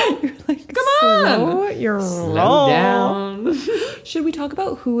rating, girl. You're like, come on. Slow down. Should we talk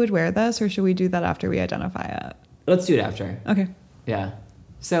about who would wear this or should we do that after we identify it? Let's do it after. Okay. Yeah.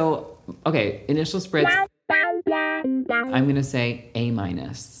 So Okay, initial spritz. I'm gonna say A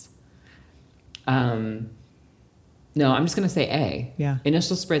minus. No, I'm just gonna say A. Yeah.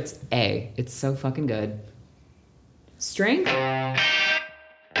 Initial spritz A. It's so fucking good. Strength.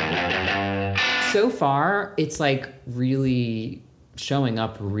 So far, it's like really showing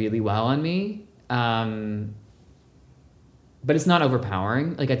up really well on me. But it's not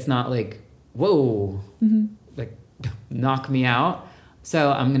overpowering. Like it's not like, whoa, like knock me out.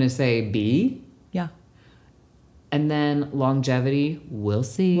 So I'm gonna say B. Yeah. And then longevity, we'll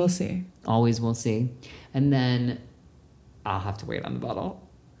see. We'll see. Always we'll see. And then I'll have to wait on the bottle.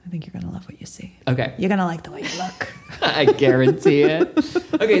 I think you're going to love what you see. Okay. You're going to like the way you look. I guarantee it.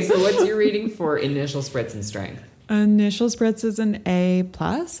 Okay, so what's your rating for initial spritz and strength? Initial spritz is an A+,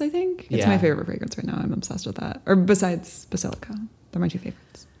 I think. It's Yeah. my favorite fragrance right now. I'm obsessed with that. Or besides Basilica. They're my two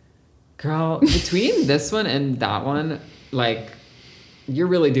favorites. Girl, between this one and that one, like, you're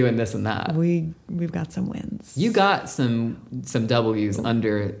really doing this and that. We've got some wins. You got some W's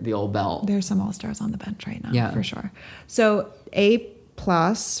under the old belt. There's some all-stars on the bench right now, Yeah. for sure. So A+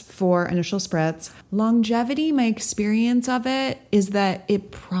 for initial spritz. Longevity, my experience of it is that it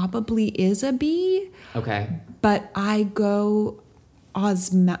probably is a B, Okay. but I go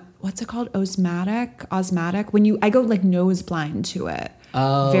what's it called? Osmatic. When I go like nose blind to it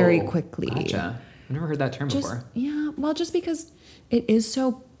very quickly. Gotcha. I've never heard that term before. Yeah, well, just because it is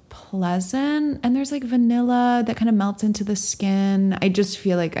so pleasant and there's like vanilla that kind of melts into the skin. I just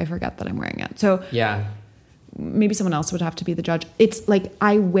feel like I forget that I'm wearing it. So Yeah. maybe someone else would have to be the judge. It's like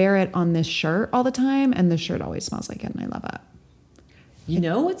I wear it on this shirt all the time and this shirt always smells like it and I love it. You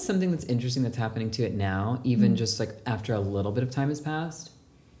know what's something that's interesting that's happening to it now, even just like after a little bit of time has passed?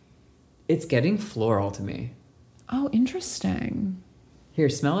 It's getting floral to me. Oh, interesting. Here,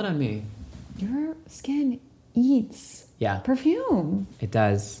 smell it on me. Your skin eats perfume. It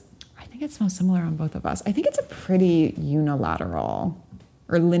does. I think it smells similar on both of us. I think it's a pretty unilateral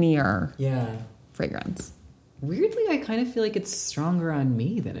or linear fragrance. Weirdly, I kind of feel like it's stronger on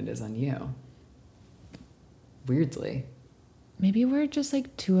me than it is on you. Weirdly. Maybe we're just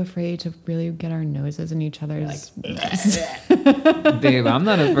like too afraid to really get our noses in each other's. Babe, I'm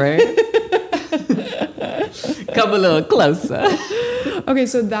not afraid. Come a little closer. Okay,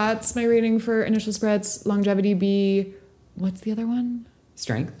 so that's my rating for initial spritz. Longevity B. What's the other one?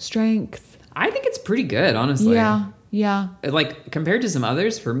 Strength. I think it's pretty good, honestly. Yeah. Like, compared to some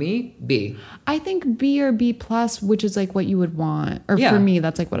others, for me, B. I think B or B+, which is like what you would want. Or for me,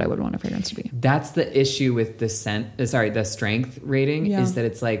 that's like what I would want a fragrance to be. That's the issue with the the strength rating is that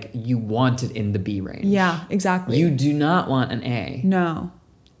it's like you want it in the B range. Yeah, exactly. You do not want an A. No.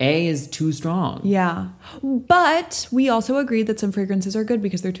 A is too strong. Yeah. But we also agreed that some fragrances are good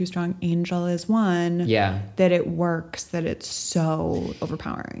because they're too strong. Angel is one. Yeah. That it works, that it's so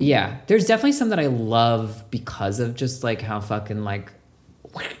overpowering. Yeah. There's definitely some that I love because of just like how fucking like...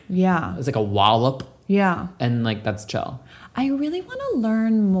 Yeah. It's like a wallop. Yeah. And like that's chill. I really want to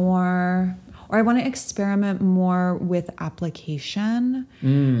learn more, or I want to experiment more with application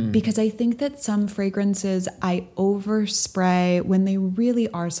because I think that some fragrances I overspray when they really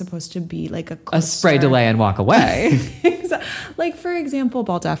are supposed to be like a spray, delay, and walk away. Like, for example,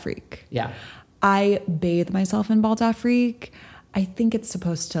 Bal d'Afrique. Yeah. I bathe myself in Bal d'Afrique. I think it's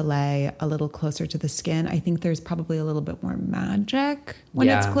supposed to lay a little closer to the skin. I think there's probably a little bit more magic when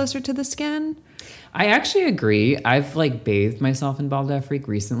it's closer to the skin. I actually agree. I've like bathed myself in Bal d'Afrique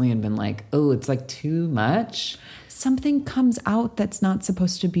recently and been like, oh, it's like too much. Something comes out that's not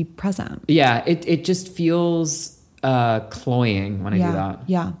supposed to be present. Yeah, it just feels cloying when I do that.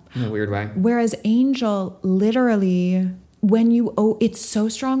 Yeah. In a weird way. Whereas Angel, literally, when it's so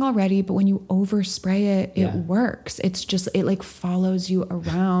strong already, but when you overspray it, it works. It's just, it like follows you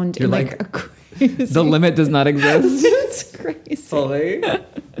around. You're like a crazy... The limit does not exist. It's crazy. Fully.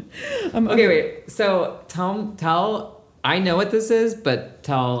 Okay, wait. So tell, I know what this is, but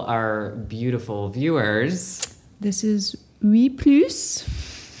tell our beautiful viewers. This is Oui Plus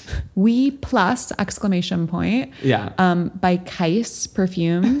exclamation point. Yeah. By Kais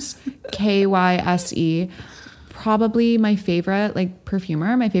Perfumes, Kyse. Probably my favorite like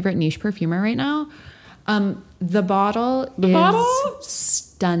perfumer, my favorite niche perfumer right now. The bottle is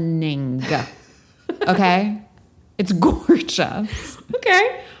stunning. Okay? It's gorgeous.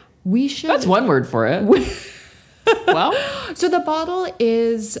 Okay. That's one word for it. Well, so the bottle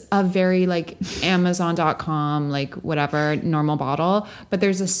is a very like Amazon.com, like whatever, normal bottle, but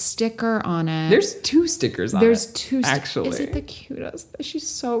there's a sticker on it. There's two stickers on it. There's two actually. Is it the cutest? She's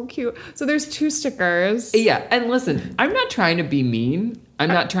so cute. So there's two stickers. Yeah, and listen, I'm not trying to be mean. I'm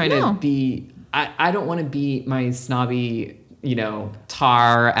not trying to be I don't want to be my snobby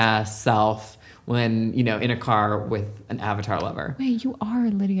tar ass self when, in a car with an Avatar lover. Wait, you are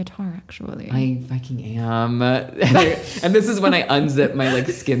Lydia Tarr, actually. I fucking am. And this is when I unzip my like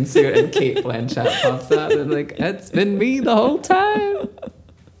skin suit and Kate Blanchett pops up and like, it's been me the whole time.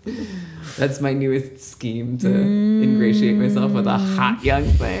 That's my newest scheme to ingratiate myself with a hot young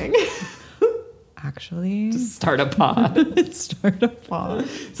thing. Actually, just start a pod. Start a pod.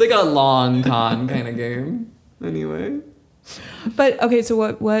 It's like a long con kind of game. Anyway. But okay, so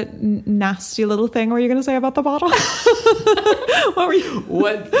what nasty little thing were you going to say about the bottle?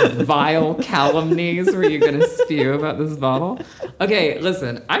 What vile calumnies were you going to spew about this bottle? Okay,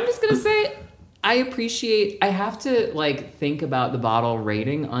 listen, I'm just going to say I have to like think about the bottle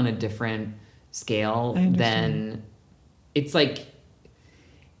rating on a different scale than it's like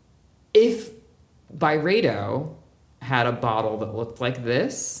if Byredo had a bottle that looked like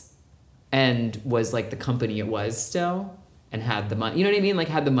this and was like the company it was still and had the money, you know what I mean? Like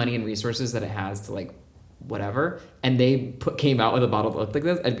had the money and resources that it has to like whatever. And they came out with a bottle that looked like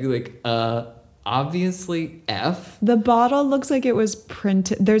this. I'd be like, obviously F. The bottle looks like it was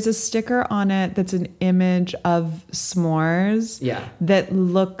printed. There's a sticker on it that's an image of s'mores. Yeah. That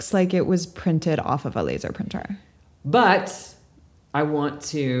looks like it was printed off of a laser printer. But I want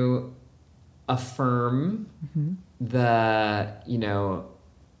to affirm the,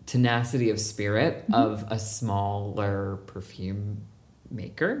 tenacity of spirit of a smaller perfume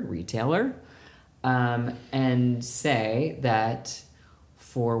maker, retailer, and say that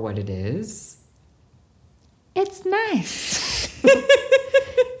for what it is, it's nice.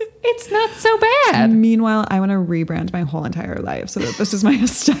 It's not so bad. Meanwhile, I want to rebrand my whole entire life so that this is my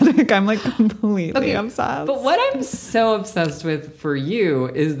aesthetic. I'm like completely obsessed. But what I'm so obsessed with for you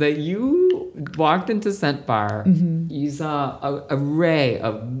is that you walked into Scent Bar. You saw an array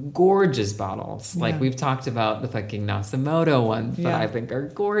of gorgeous bottles. Like we've talked about the fucking Nasimoto ones that I think are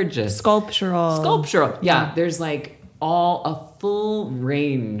gorgeous. Sculptural. Yeah. There's like a full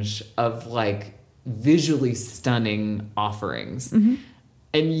range of like visually stunning offerings.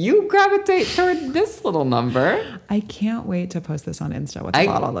 And you gravitate toward this little number. I can't wait to post this on Insta, what the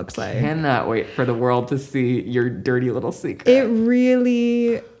bottle looks like. I cannot wait for the world to see your dirty little secret.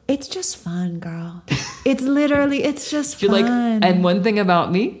 It's just fun, girl. It's just fun. Like, and one thing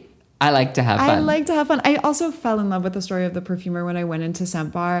about me, I like to have fun. I also fell in love with the story of the perfumer when I went into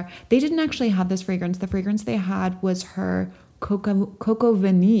Scent Bar. They didn't actually have this fragrance. The fragrance they had was her Coco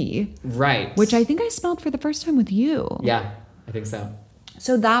Vanille. Right. Which I think I smelled for the first time with you. Yeah, I think so.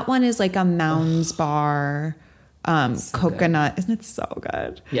 So that one is like a Mounds Bar coconut. Good. Isn't it so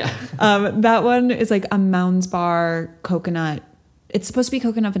good? Yeah. That one is like a Mounds Bar coconut. It's supposed to be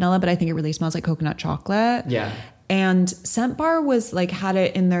coconut vanilla, but I think it really smells like coconut chocolate. Yeah. And Scent Bar was like, had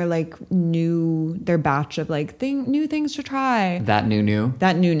it in their like their batch of like new things to try. That new.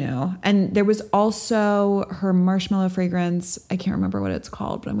 And there was also her marshmallow fragrance. I can't remember what it's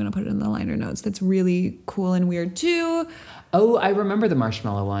called, but I'm going to put it in the liner notes. That's really cool and weird too. Oh, I remember the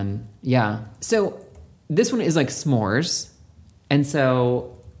marshmallow one. Yeah. So this one is like s'mores. And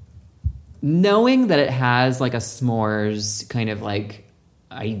so knowing that it has like a s'mores kind of like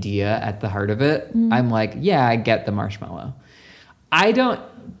idea at the heart of it, I'm like, yeah, I get the marshmallow. I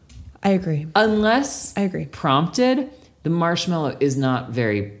agree. Unless I agree. Prompted, the marshmallow is not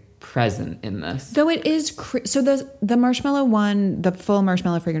very present in this. Though it is, so the marshmallow one, the full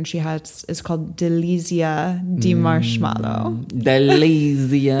marshmallow fragrance she has is called Delizia di Marshmallow.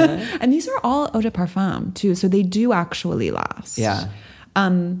 Delizia. And these are all eau de parfum too, so they do actually last. Yeah.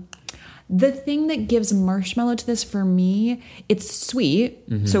 The thing that gives marshmallow to this for me, it's sweet,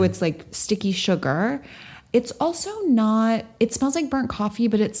 so it's like sticky sugar. It's also not, it smells like burnt coffee,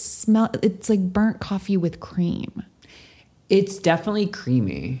 but it's like burnt coffee with cream. It's definitely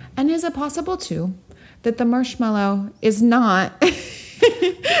creamy. And is it possible too that the marshmallow is not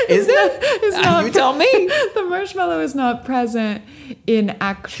Is it? Is not you tell me. The marshmallow is not present in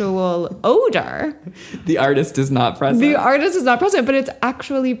actual odor. The artist is not present. The artist is not present, but it's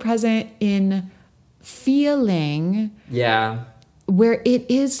actually present in feeling. Yeah. Where it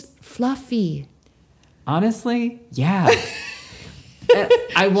is fluffy. Honestly, yeah.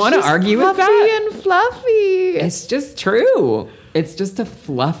 I want to argue with that. Fluffy and fluffy. It's just true. It's just a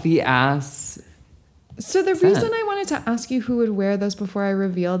fluffy ass. So the reason I wanted to ask you who would wear this before I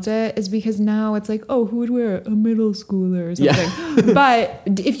revealed it is because now it's like, oh, who would wear it? A middle schooler or something. Yeah. But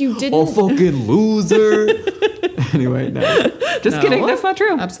if you didn't... Oh, fucking loser. Anyway, no. Just kidding. That's not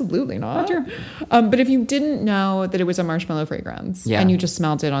true. Absolutely not. Not true. But if you didn't know that it was a marshmallow fragrance and you just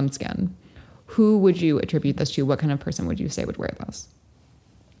smelled it on skin, who would you attribute this to? What kind of person would you say would wear this?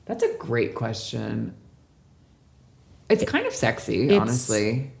 That's a great question. It's kind of sexy,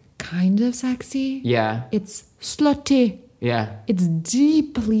 honestly. Kind of sexy. Yeah. It's slutty. Yeah. It's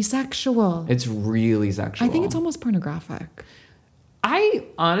deeply sexual. It's really sexual. I think it's almost pornographic. I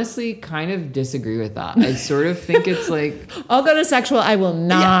honestly kind of disagree with that. I sort of think it's like... I'll go to sexual. I will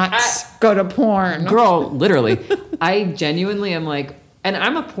not go to porn. Girl, literally. I genuinely am like... And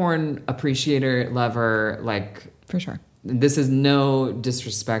I'm a porn appreciator, lover, like... For sure. This is no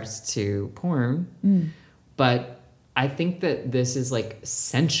disrespect to porn, but I think that this is like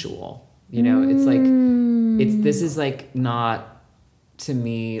sensual. You know, it's like... This is like not, to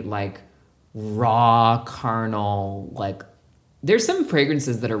me, like raw, carnal, like... There's some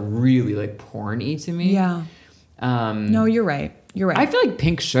fragrances that are really like porny to me. Yeah. No, you're right. You're right. I feel like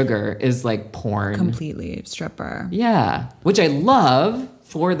Pink Sugar is like porn. Completely stripper. Yeah. Which I love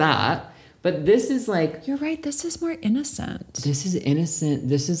for that. But this is like... You're right. This is more innocent. This is innocent.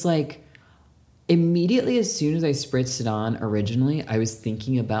 This is like... Immediately as soon as I spritzed it on originally, I was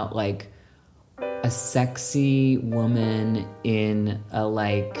thinking about like a sexy woman in a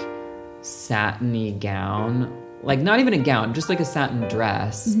like satiny gown. Like not even a gown, just like a satin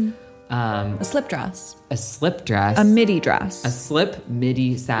dress. A slip dress. A slip dress. A midi dress. A slip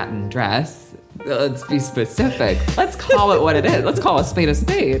midi satin dress. Let's be specific. Let's call it what it is. Let's call a spade a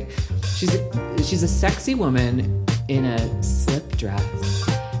spade. She's a sexy woman in a slip dress,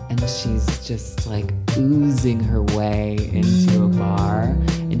 and she's just like oozing her way into a bar,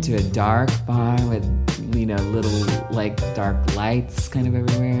 into a dark bar with, you know, little like dark lights kind of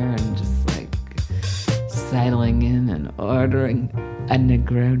everywhere, and just like settling in and ordering a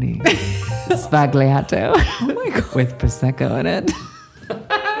Negroni Sbagliato with Prosecco in it.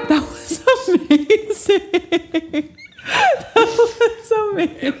 That was amazing. That was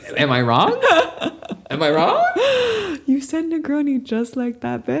amazing. Am I wrong? Am I wrong? You said Negroni just like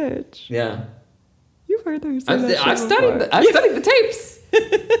that bitch. Yeah. You've heard her say that I've studied the tapes.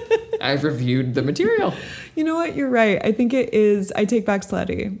 I've reviewed the material. You know what? You're right. I think it is. I take back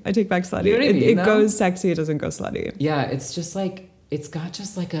slutty. You know what I mean, it goes sexy. It doesn't go slutty. Yeah, it's just like, it's got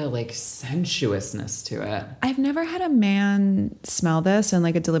just like a like sensuousness to it. I've never had a man smell this in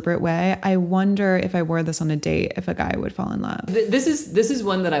like a deliberate way. I wonder if I wore this on a date, if a guy would fall in love. This is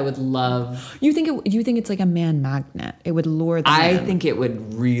one that I would love. You think it's like a man magnet? It would lure the I men. think it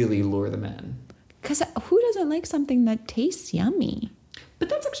would really lure the men. Because who doesn't like something that tastes yummy? But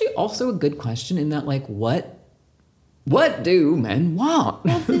that's actually also a good question in that, like, what do men want?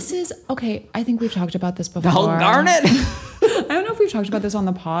 Well, this is, okay, I think we've talked about this before. Oh, darn it. I don't know if we've talked about this on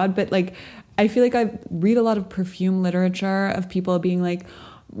the pod, but like, I feel like I read a lot of perfume literature of people being like,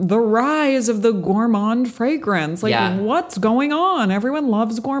 the rise of the gourmand fragrance. Like, what's going on? Everyone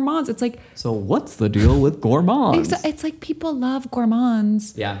loves gourmands. It's like... So what's the deal with gourmands? It's like people love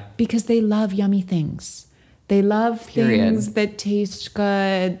gourmands because they love yummy things. They love things that taste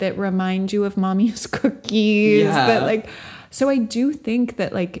good, that remind you of mommy's cookies. Yeah. That like, so I do think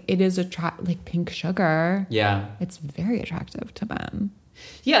that like it is like Pink Sugar. Yeah. It's very attractive to men.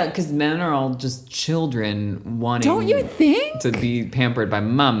 Yeah, because men are all just children wanting... Don't you think? To be pampered by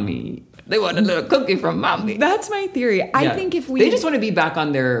mommy. They want a little cookie from mommy. That's my theory. I think if we... They just want to be back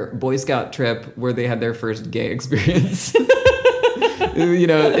on their Boy Scout trip where they had their first gay experience. You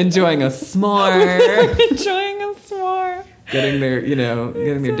know, enjoying a s'more. Enjoying a s'more. Getting their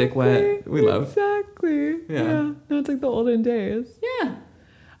dick wet. We love. Exactly. Yeah. No, it's like the olden days. Yeah.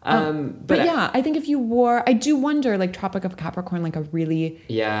 But yeah, I think if you wore, I do wonder, like Tropic of Capricorn, like a really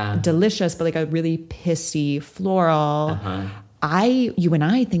delicious, but like a really pissy floral. You and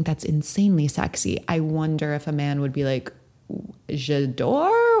I think that's insanely sexy. I wonder if a man would be like,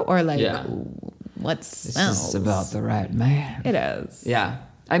 j'adore, or like, what smells? This is about the right man. It is. Yeah.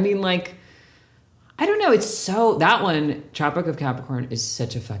 I mean, like, I don't know. It's so, that one, Tropic of Capricorn, is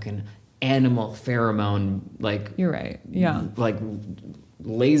such a fucking animal pheromone, like. You're right. Yeah. Like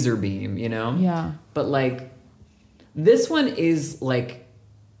laser beam, you know? Yeah. But like, this one is like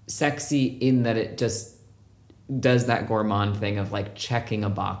sexy in that it just does that gourmand thing of like checking a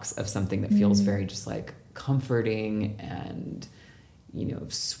box of something that feels very just like comforting and, you know,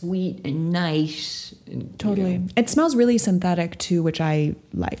 sweet and nice. And, totally. You know. It smells really synthetic too, which I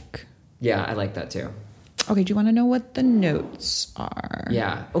like. Yeah, I like that too. Okay, do you want to know what the notes are?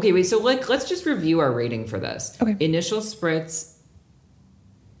 Yeah. Okay, wait, so like let's just review our rating for this. Okay. Initial spritz,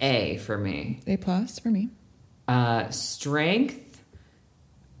 A for me. A+ for me. Strength,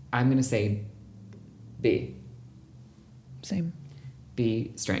 I'm going to say B. Same.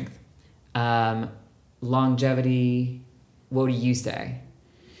 B, strength. Longevity, what do you say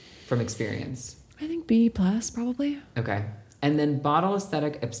from experience? I think B+ probably. Okay. And then bottle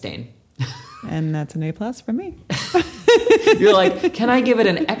aesthetic, abstain. And that's an A+ for me. You're like, can I give it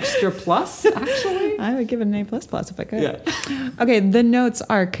an extra plus, actually? I would give it an A++ if I could. Yeah. Okay, the notes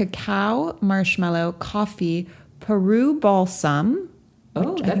are cacao, marshmallow, coffee, Peru balsam.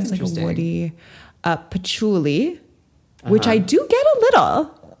 Oh, which I that's think is interesting. like a woody, patchouli, which I do get a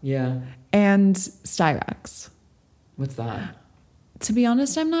little, Yeah. and styrax. What's that? To be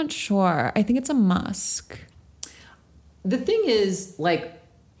honest, I'm not sure. I think it's a musk. The thing is, like,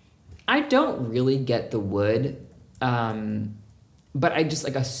 I don't really get the wood, but I just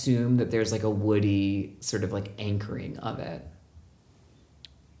like assume that there's like a woody sort of like anchoring of it.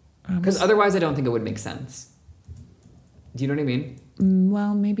 Because otherwise I don't think it would make sense. Do you know what I mean?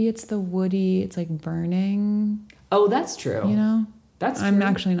 Well, maybe it's the woody, it's like burning, Oh, that's true. you know? That's true. I'm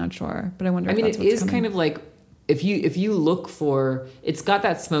actually not sure, but I wonder I if mean, that's it what's is coming. kind of like if you look for, it's got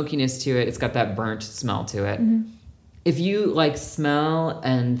that smokiness to it. It's got that burnt smell to it. Mm-hmm. If you like smell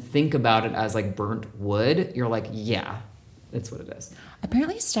and think about it as like burnt wood, you're like, yeah, that's what it is.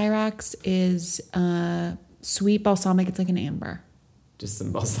 Apparently styrax is sweet balsamic. It's like an amber. Just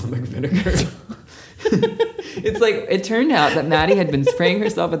some balsamic vinegar. It's like, it turned out that Maddie had been spraying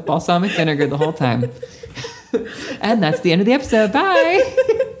herself with balsamic vinegar the whole time. And that's the end of the episode. Bye.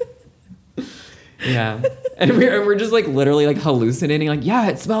 Yeah. And we're just like literally like hallucinating. Like, yeah,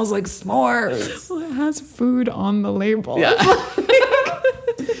 it smells like s'mores. Well, it has food on the label. Yeah.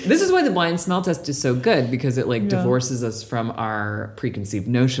 This is why the blind smell test is so good, because it like divorces us from our preconceived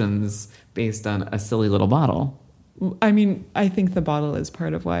notions based on a silly little bottle. I mean, I think the bottle is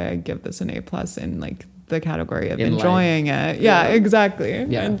part of why I give this an A+ in like the category of In enjoying it. Yeah, exactly.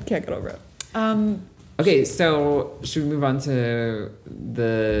 Yeah. And can't get over it. Okay, so should we move on to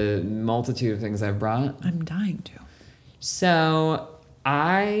the multitude of things I've brought? I'm dying to. So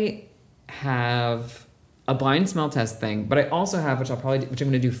I have a blind smell test thing, but I also have, which I'm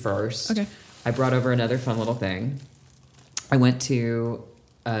going to do first. Okay. I brought over another fun little thing. I went to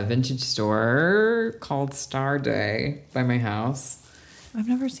a vintage store called Star Day by my house. I've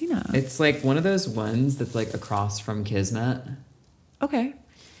never seen it. It's like one of those ones that's like across from Kismet. Okay.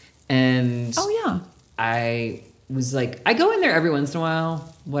 And Oh, yeah. I was like, I go in there every once in a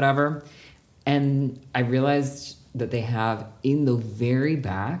while, whatever. And I realized that they have in the very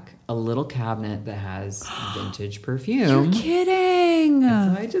back a little cabinet that has vintage perfume. You're kidding.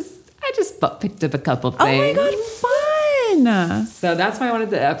 So I just picked up a couple things. Oh my God, fun. So that's why I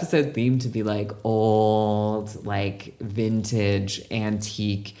wanted the episode theme to be like old, like vintage,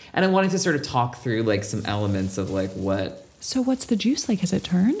 antique. And I wanted to sort of talk through like some elements of like what. So what's the juice like? Has it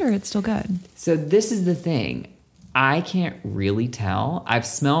turned or it's still good? So this is the thing. I can't really tell. I've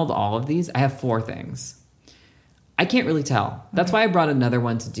smelled all of these. I have 4 things. I can't really tell. That's why I brought another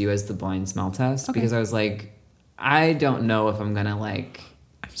one to do as the blind smell test, because I was like, I don't know if I'm going to like.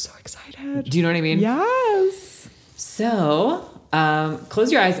 I'm so excited. Do you know what I mean? Yes. So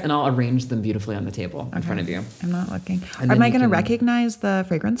close your eyes and I'll arrange them beautifully on the table in front of you. I'm not looking. And Am then I you going to can- recognize the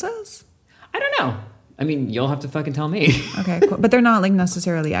fragrances? I don't know. I mean, you'll have to fucking tell me. Okay, cool. But they're not like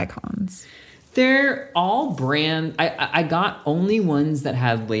necessarily icons. They're all brand. I got only ones that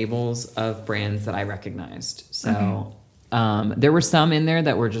had labels of brands that I recognized. So there were some in there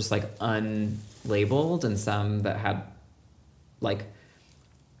that were just like unlabeled, and some that had like,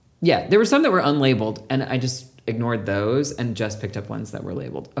 yeah, there were some that were unlabeled, and I just ignored those and just picked up ones that were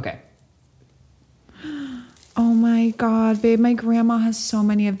labeled. Okay. Oh my God, babe. My grandma has so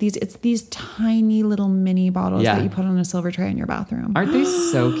many of these. It's these tiny little mini bottles that you put on a silver tray in your bathroom. Aren't they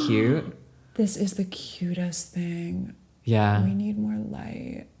so cute? This is the cutest thing. Yeah. We need more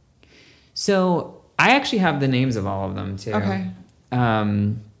light. So I actually have the names of all of them too. Okay.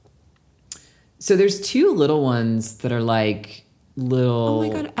 So there's 2 little ones that are like little. Oh my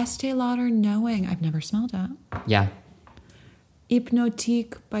God, Estee Lauder Knowing. I've never smelled it. Yeah.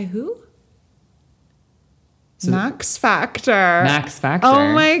 Hypnotique by who? So Max Factor. Max Factor.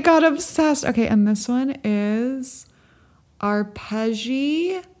 Oh my God, obsessed. Okay, and this one is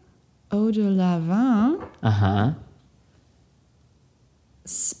Arpeggi Eau de Lavin. Uh-huh.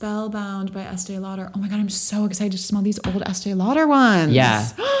 Spellbound by Estee Lauder. Oh my God, I'm so excited to smell these old Estee Lauder ones. Yeah.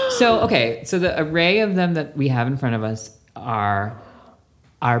 So the array of them that we have in front of us are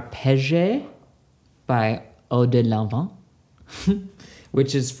Arpeggi by Eau de Lavin,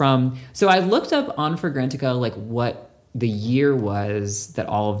 which is from, so I looked up on Fragrantica like what the year was that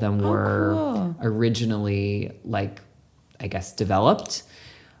all of them were cool. originally like, I guess, developed.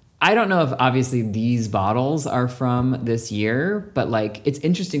 I don't know if obviously these bottles are from this year, but like it's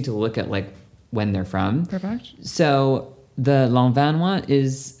interesting to look at like when they're from. Perfect. So the Lanvin one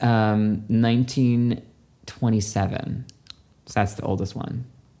is 1927. So that's the oldest one.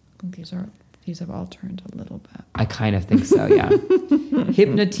 These are These have all turned a little bit. I kind of think so, yeah.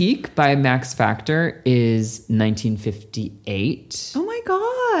 Hypnotique by Max Factor is 1958. Oh my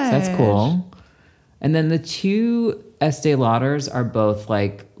God. So that's cool. And then the two Estee Lauders are both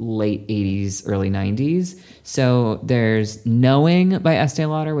like late 80s, early 90s. So there's Knowing by Estee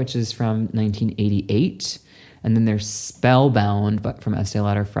Lauder, which is from 1988. And then there's Spellbound, but from Estee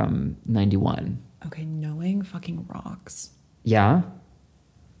Lauder from 91. Okay, Knowing fucking rocks. Yeah?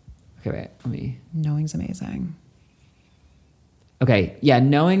 Okay, wait, let me... Knowing's amazing. Okay, yeah,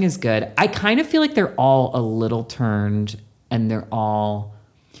 Knowing is good. I kind of feel like they're all a little turned, and they're all...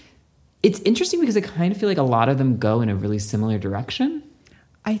 It's interesting because I kind of feel like a lot of them go in a really similar direction.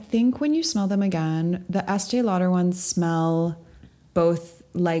 I think when you smell them again, the Estee Lauder ones smell both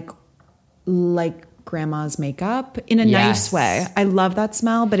like grandma's makeup in a nice way. I love that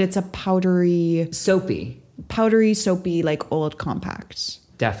smell, but it's a powdery, soapy, like old compact.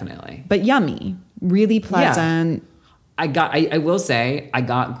 Definitely. But yummy. Really pleasant. Yeah. I will say, I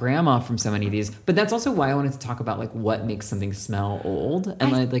got grandma from so many of these, but that's also why I wanted to talk about like what makes something smell old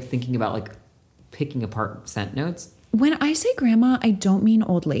and like thinking about like picking apart scent notes. When I say grandma, I don't mean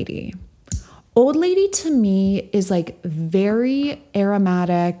old lady. Old lady to me is like very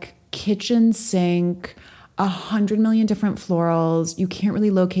aromatic, kitchen sink, 100 million different florals. You can't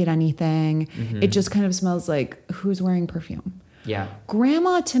really locate anything. Mm-hmm. It just kind of smells like who's wearing perfume. Yeah.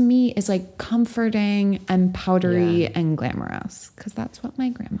 Grandma to me is like comforting and powdery and glamorous because that's what my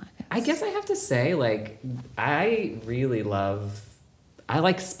grandma is. I guess I have to say, like, I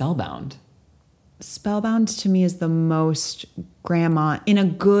like Spellbound. Spellbound to me is the most grandma in a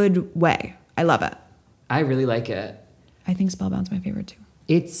good way. I love it. I really like it. I think Spellbound's my favorite too.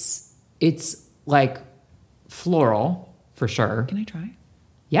 It's like floral for sure. Can I try?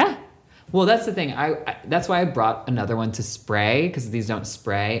 Yeah. Well, that's the thing. That's why I brought another one to spray because these don't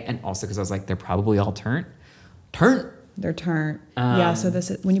spray, and also because I was like, they're probably all turnt. They're turnt. Yeah. So this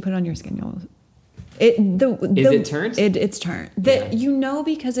is when you put it on your skin, you'll. Is it turnt? It's turnt. You know,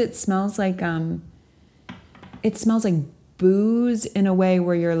 because it smells like booze in a way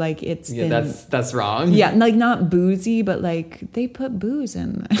where you're like that's wrong. Yeah, like not boozy, but like they put booze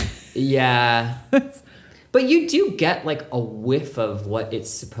in. Yeah. But you do get like a whiff of what it's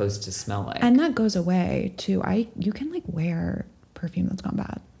supposed to smell like. And that goes away too. You can like wear perfume that's gone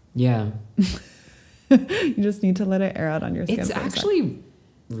bad. Yeah. You just need to let it air out on your skin. It's actually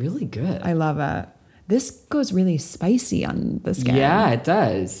really good. I love it. This goes really spicy on the skin. Yeah, it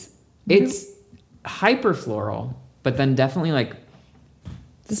does. It's hyper floral, but then definitely like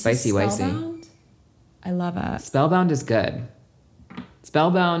spicy wicey. I love it. Spellbound is good.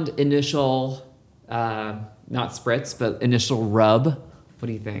 Spellbound initial... not spritz, but initial rub. What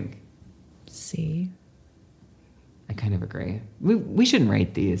do you think? C. I kind of agree. We shouldn't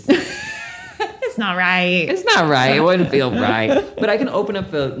rate these. It's not right. It's not right. It wouldn't feel right. But I can open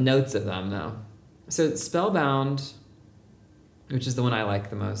up the notes of them, though. So Spellbound, which is the one I like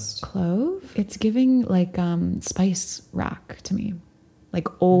the most. Clove? It's giving like spice rack to me. Like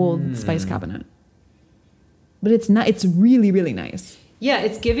old spice cabinet. But it's not. It's really, really nice. Yeah,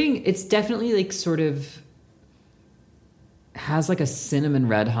 it's definitely like sort of has like a cinnamon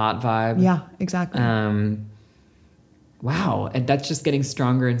red hot vibe. Yeah, exactly. Wow. And that's just getting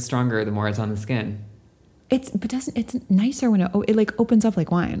stronger and stronger the more it's on the skin. It's nicer when it like opens up like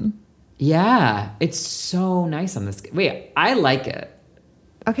wine. Yeah, it's so nice on the skin. Wait, I like it.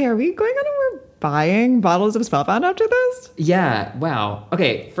 Okay, are we going on and we're buying bottles of Spellbound after this? Yeah, wow.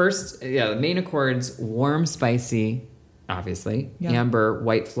 Okay, first, the main accords, warm, spicy, obviously. Yeah. Amber,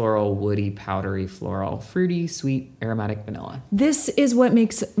 white floral, woody, powdery floral, fruity, sweet, aromatic vanilla. This is what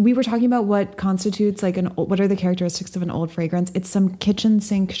makes... We were talking about what constitutes like what are the characteristics of an old fragrance. It's some kitchen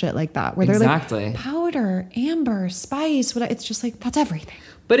sink shit like that. Where they're like powder, amber, spice. It's just like, that's everything.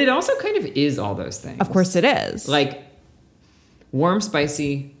 But it also kind of is all those things. Of course it is. Like warm,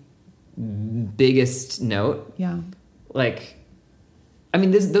 spicy, biggest note. Yeah. Like... I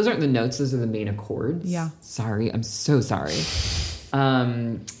mean, those aren't the notes. Those are the main accords. Yeah. Sorry. I'm so sorry.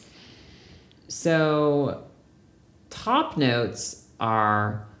 So top notes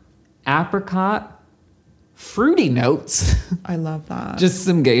are apricot, fruity notes. I love that. Just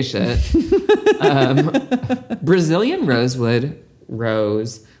some gay shit. Brazilian rosewood,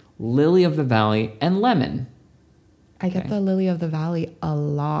 rose, lily of the valley, and lemon. I get the lily of the valley a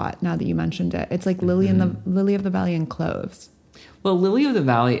lot now that you mentioned it. It's like lily of the valley and cloves. Well, lily of the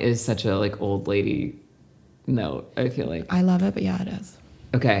valley is such a like old lady note, I feel like. I love it, but yeah, it is.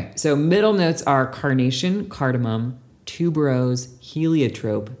 Okay, so middle notes are carnation, cardamom, tuberose,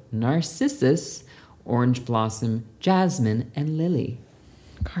 heliotrope, narcissus, orange blossom, jasmine, and lily.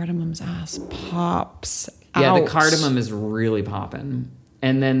 Cardamom's ass pops. Yeah, the out. cardamom is really popping.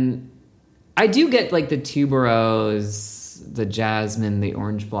 And then I do get like the tuberose, the jasmine, the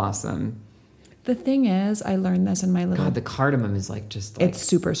orange blossom. The thing is, I learned this in my little... God, the cardamom is like just like... It's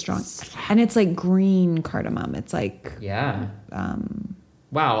super strong. And it's like green cardamom. It's like... Yeah.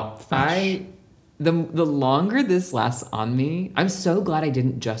 Wow. The longer this lasts on me, I'm so glad I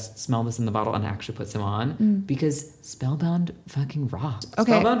didn't just smell this in the bottle and actually put some on because Spellbound fucking rocks.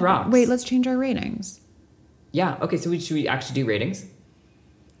 Okay. Spellbound rocks. Wait, let's change our ratings. Yeah. Okay. So should we actually do ratings?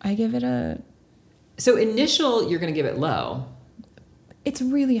 I give it a... So initial, you're going to give it low. It's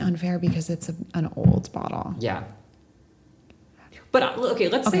really unfair because it's an old bottle. Yeah. But okay,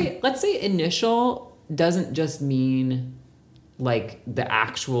 let's say initial doesn't just mean like the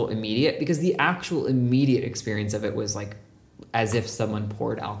actual immediate, because the actual immediate experience of it was like as if someone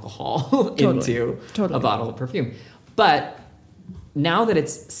poured alcohol into a bottle of perfume. But now that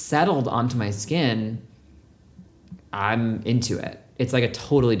it's settled onto my skin, I'm into it. It's like a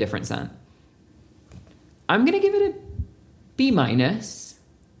totally different scent. I'm going to give it a B-.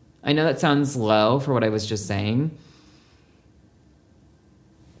 I know that sounds low for what I was just saying.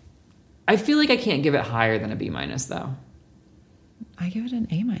 I feel like I can't give it higher than a B- though. I give it an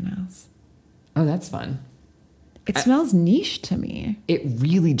A-. Oh, that's fun. It smells niche to me. It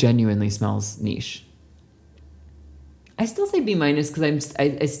really genuinely smells niche. I still say B- because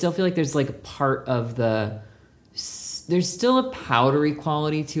I still feel like there's like a part of there's still a powdery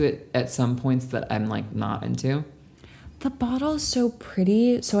quality to it at some points that I'm like not into. The bottle is so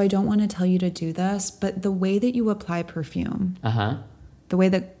pretty, so I don't want to tell you to do this, but the way that you apply perfume, the way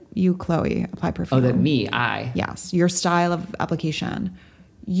that you, Chloe, apply perfume. Oh, that me, I. Yes, your style of application.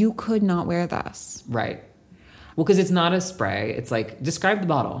 You could not wear this. Right. Well, because it's not a spray. It's like, describe the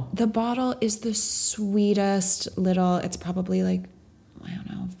bottle. The bottle is the sweetest little, it's probably like, I don't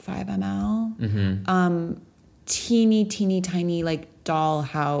know, 5 ml. Mm-hmm. Teeny, tiny, like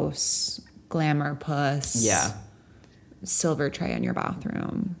dollhouse, glamour puss. Yeah. Silver tray in your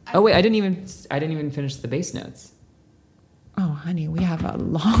bathroom. Oh wait, I didn't even finish the base notes. Oh, honey, we have a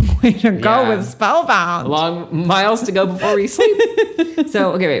long way to go with Spellbound. Long miles to go before we sleep.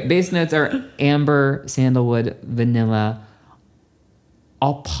 So, okay, wait. Base notes are amber, sandalwood, vanilla,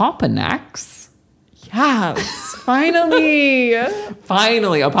 Opopanax. Yes, finally.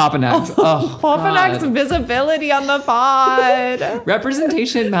 Finally, Opopanax. Oh, Opopanax visibility on the pod.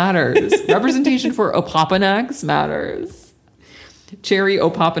 Representation matters. Representation for Opopanax matters. Cherry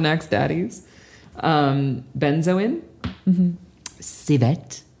Opopanax daddies. Benzoin. Mm-hmm.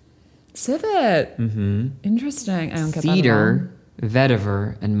 Civet. Mm-hmm. Interesting. I don't get Cedar,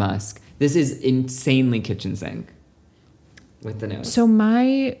 vetiver, and musk. This is insanely kitchen sink with the notes. So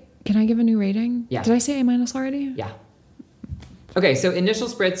can I give a new rating? Yeah. Did I say A- already? Yeah. Okay, so initial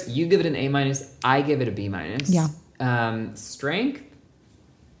spritz, you give it an A-, I give it a B-. Yeah. Strength.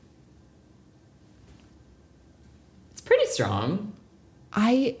 It's pretty strong.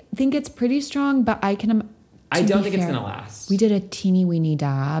 I think it's pretty strong, but I don't think it's going to last. We did a teeny weeny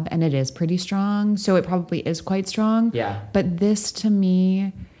dab, and it is pretty strong, so it probably is quite strong. Yeah. But this, to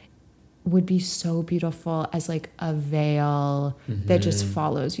me, would be so beautiful as like a veil that just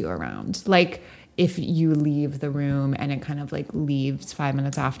follows you around. Like if you leave the room and it kind of like leaves 5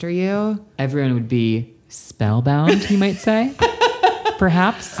 minutes after you. Everyone would be spellbound, you might say.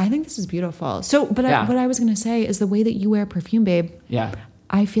 Perhaps. I think this is beautiful. So, but what I was going to say is the way that you wear perfume, babe. Yeah.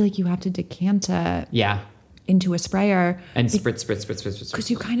 I feel like you have to decant it. Yeah. Into a sprayer. And spritz. Because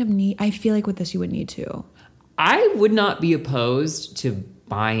you kind of need, I feel like with this you would need to. I would not be opposed to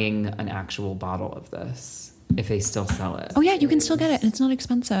buying an actual bottle of this if they still sell it. Oh yeah, you can still get it and it's not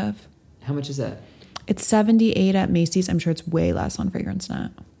expensive. How much is it? It's $78 at Macy's. I'm sure it's way less on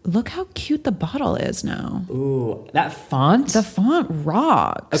FragranceNet. Look how cute the bottle is now. Ooh, that font? The font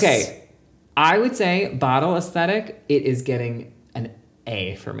rocks. Okay, I would say bottle aesthetic, it is getting an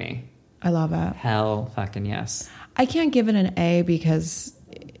A for me. I love it. Hell fucking yes. I can't give it an A because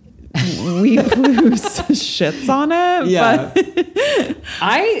we lose shits on it. Yeah.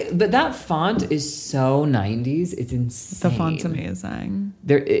 But that font is so 90s. It's insane. The font's amazing.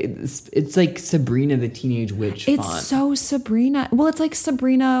 It's like Sabrina the Teenage Witch font. It's so Sabrina. Well, it's like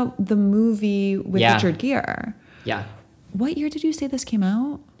Sabrina the movie with Richard Gere. Yeah. What year did you say this came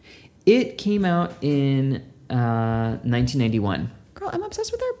out? It came out in 1991. Girl, I'm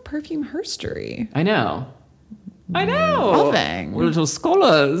obsessed with our perfume herstory. I know. Loving. We're little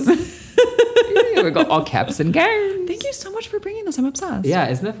scholars. We got all caps and gowns. Thank you so much for bringing this. I'm obsessed. Yeah,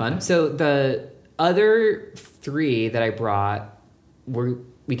 isn't that fun? So the other 3 that I brought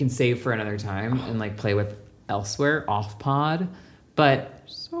we can save for another time and like play with elsewhere off pod. But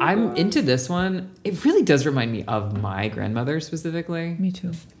So I'm good. into this one. It really does remind me of my grandmother specifically. Me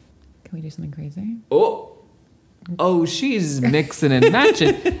too. Can we do something crazy? Oh, she's mixing and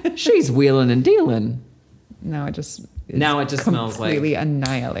matching. She's wheeling and dealing. Now it just smells like completely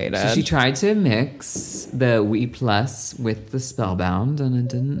annihilated. So she tried to mix the We Plus with the Spellbound, and it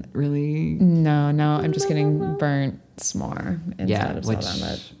didn't really. No, I'm just getting burnt s'more instead of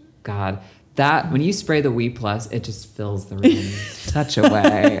Spellbound. God, that when you spray the We Plus, it just fills the room in such a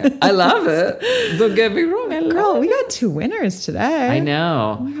way. I love it. Don't get me wrong, Girl, we got 2 winners today. I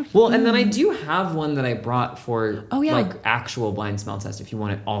know. Well, and then I do have one that I brought for like actual blind smell test if you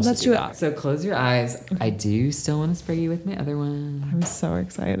want to also do that. So close your eyes. I do still want to spray you with my other one. I'm so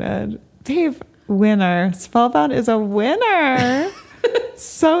excited. Babe, winner. Spellbound is a winner.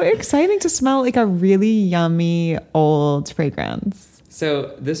 So exciting to smell like a really yummy old fragrance.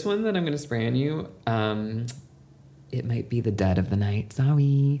 So this one that I'm going to spray on you, it might be the dead of the night.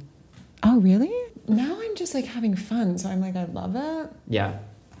 Sorry. Oh, really? Now I'm just like having fun. So I'm like, I love it. Yeah.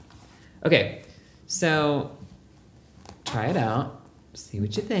 Okay. So try it out. See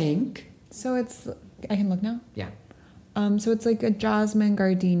what you think. So I can look now? Yeah. So it's like a jasmine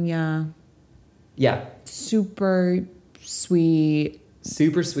gardenia. Yeah. Super sweet.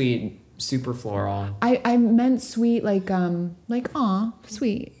 Super sweet. Super floral. I meant sweet, like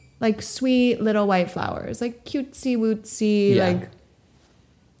sweet. Like sweet little white flowers. Like cutesy wootsy. Yeah. Like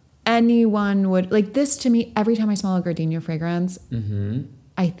anyone would like this to me. Every time I smell a gardenia fragrance,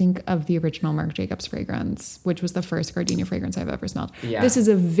 I think of the original Marc Jacobs fragrance, which was the first gardenia fragrance I've ever smelled. Yeah. This is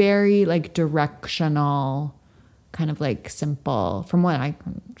a very like directional, kind of like simple from what I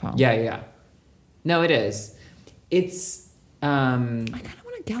can tell. Yeah. No, it is. It's I kind of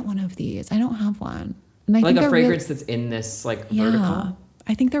want to get one of these. I don't have one. And I like think a fragrance that's in this like vertical.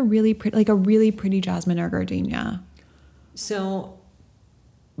 I think they're really pretty, like a really pretty jasmine or gardenia. So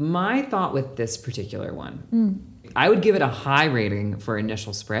my thought with this particular one, I would give it a high rating for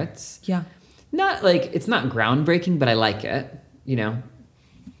initial spritz. Yeah. Not like, it's not groundbreaking, but I like it. You know,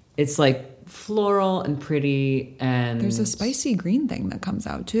 it's like floral and pretty, and There's a spicy green thing that comes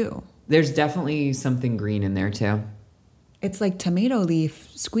out too. There's definitely something green in there too. It's like tomato leaf,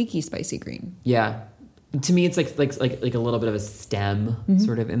 squeaky spicy green. Yeah. To me, it's like a little bit of a stem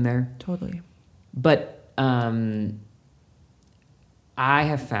sort of in there. Totally. But I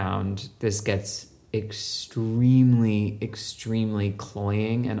have found this gets extremely, extremely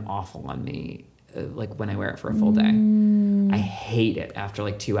cloying and awful on me, like when I wear it for a full day. I hate it after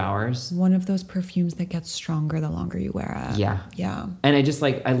like 2 hours. One of those perfumes that gets stronger the longer you wear it. Yeah. Yeah. And I just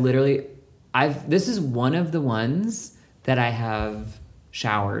like, this is one of the ones that I have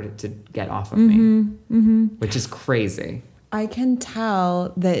showered to get off of me, which is crazy. I can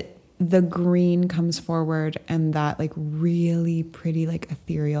tell that the green comes forward and that like really pretty like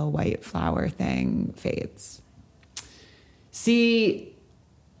ethereal white flower thing fades. See,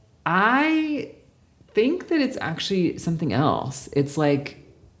 I think that it's actually something else. It's like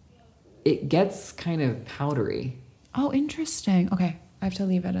it gets kind of powdery. Oh, interesting. Okay, I have to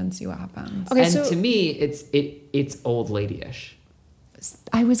leave it and see what happens. Okay, and so to me, it's old lady-ish.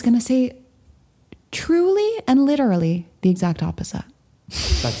 I was gonna say, truly and literally the exact opposite.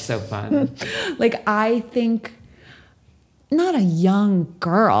 That's so fun. Like I think, not a young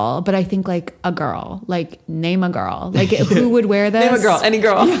girl, but I think like a girl. Like name a girl. Like who would wear this? Name a girl. Any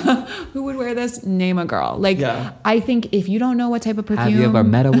girl. Yeah. Who would wear this? Name a girl. Like I think if you don't know what type of perfume. Have you ever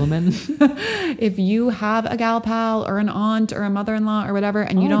met a woman? If you have a gal pal or an aunt or a mother-in-law or whatever,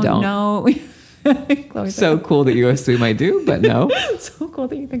 and you don't know. So cool that you assume I do, but no. So cool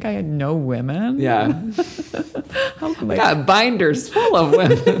that you think I had no women. Yeah. I got binders full of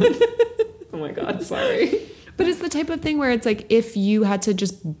women. Oh my God, sorry. But it's the type of thing where it's like if you had to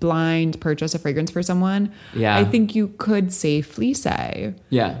just blind purchase a fragrance for someone, I think you could safely say,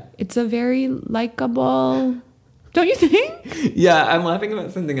 it's a very likable, don't you think? Yeah, I'm laughing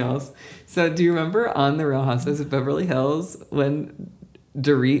about something else. So do you remember on The Real Housewives of Beverly Hills when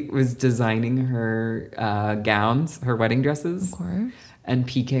Dorit was designing her gowns, her wedding dresses? Of course. And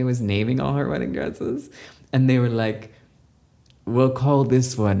PK was naming all her wedding dresses. And they were like, we'll call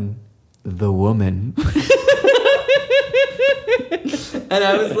this one The Woman. And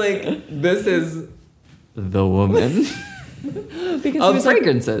I was like, this is The Woman. Because of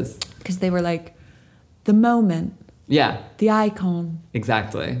fragrances. Because they were like, the moment. Yeah. The icon.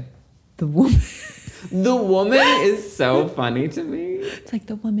 Exactly. The woman. The woman is so funny to me. It's like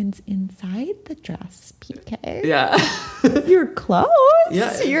the woman's inside the dress, PK. Yeah. You're close.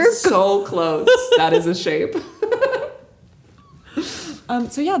 Yeah, you're so close. That is a shape.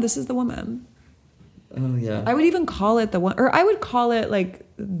 So yeah, this is the woman. Oh yeah. I would even call it the one, or I would call it like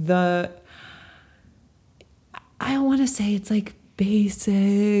I don't want to say it's like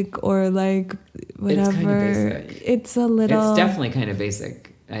basic or like whatever. It's kind of basic. It's a little. It's definitely kind of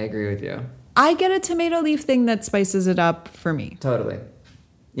basic. I agree with you. I get a tomato leaf thing that spices it up for me. Totally.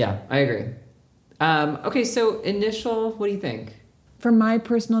 Yeah, I agree. Okay, so initial, what do you think? For my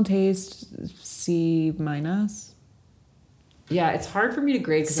personal taste, C-. Yeah, it's hard for me to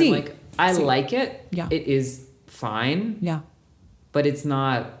grade because C. I'm like, I C. like it. Yeah. It is fine. Yeah. But it's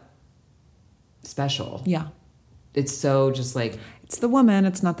not special. Yeah. It's so just like... It's the woman,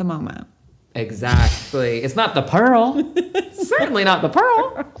 it's not the moment. Exactly. It's not the pearl. Certainly not the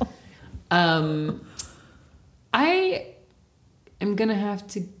pearl. I am going to have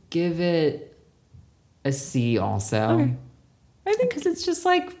to give it a C also. Okay. I think because it's just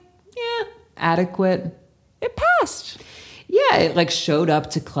like, yeah, adequate. It passed. Yeah, it like showed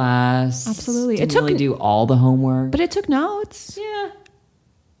up to class. Absolutely. Didn't really do all the homework. But it took notes. Yeah.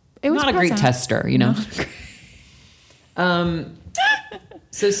 It was not a great tester, you know?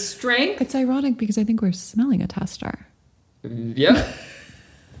 So strength. It's ironic because I think we're smelling a tester. Yep.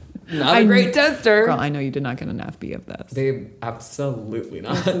 Not a great tester. Girl, I know you did not get an FB of this. They absolutely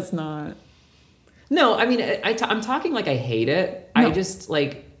not. This is not. No, I mean, I'm talking like I hate it. No. I just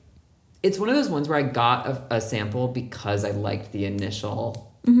like, it's one of those ones where I got a sample because I liked the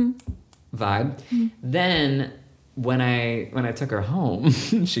initial vibe. Mm-hmm. Then when I took her home,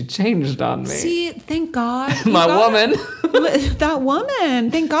 she changed on me. See, thank God. My woman. That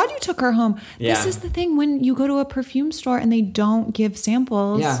woman. Thank God you took her home. Yeah. This is the thing when you go to a perfume store and they don't give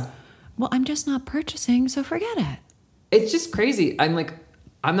samples. Yeah. Well, I'm just not purchasing, so forget it. It's just crazy. I'm like,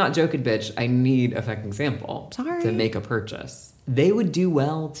 I'm not joking, bitch. I need a fucking sample to make a purchase. They would do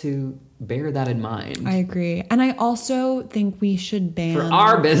well to bear that in mind. I agree. And I also think we should ban... For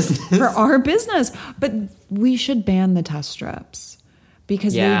our business. For our business. But we should ban the test strips.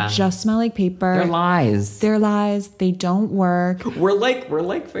 Because they just smell like paper. They're lies. They're lies. They don't work. We're like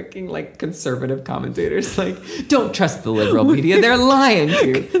fucking like conservative commentators. Like, don't trust the liberal media. They're lying to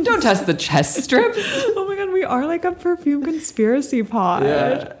you. Don't trust the chest strips. Oh my God, we are like a perfume conspiracy pod.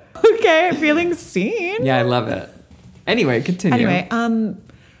 Yeah. Okay, feeling seen. Yeah, I love it. Anyway, continue. Anyway,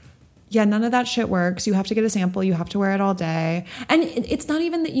 yeah, none of that shit works. You have to get a sample. You have to wear it all day. And it's not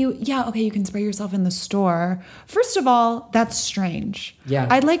even that you can spray yourself in the store. First of all, that's strange. Yeah.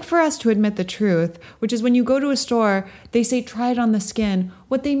 I'd like for us to admit the truth, which is when you go to a store, they say, try it on the skin.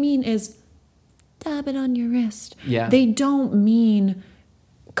 What they mean is dab it on your wrist. Yeah. They don't mean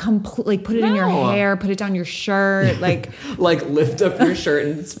like put it in your hair, put it down your shirt, like lift up your shirt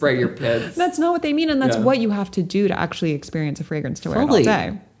and spray your pits. That's not what they mean. And that's what you have to do to actually experience a fragrance to wear it all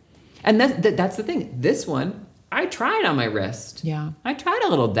day. And that's the thing. This one, I tried on my wrist. Yeah. I tried a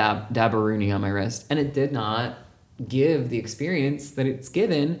little dabaroonie on my wrist, and it did not give the experience that it's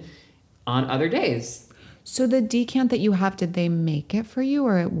given on other days. So the decant that you have, did they make it for you,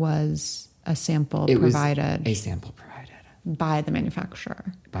 or it was a sample provided? It was a sample provided. By the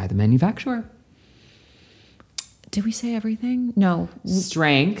manufacturer. By the manufacturer. Did we say everything? No.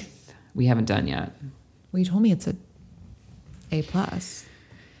 Strength, we haven't done yet. Well, you told me it's A+.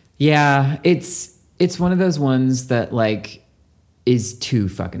 Yeah, it's one of those ones that like is too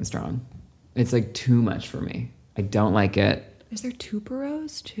fucking strong. It's like too much for me. I don't like it. Is there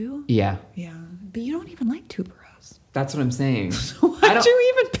tuberose too? Yeah. Yeah, but you don't even like tuberose. That's what I'm saying. Why'd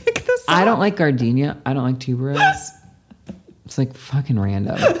you even pick this up? I don't like gardenia. I don't like tuberose. It's like fucking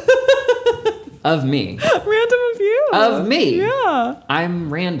random. Of me. Random of you. Of me. Yeah.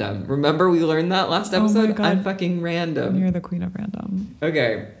 I'm random. Remember we learned that last episode? Oh my God. I'm fucking random. You're the queen of random.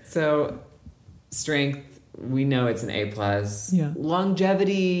 Okay, so strength, we know it's an A+. Yeah.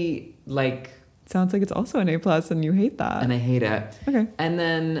 Longevity, like... Sounds like it's also an A+, and you hate that. And I hate it. Okay. And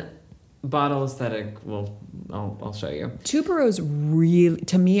then bottle aesthetic, well, I'll show you. Tuberose really,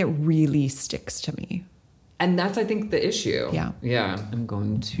 to me, it really sticks to me. And that's, I think, the issue. Yeah. Yeah. I'm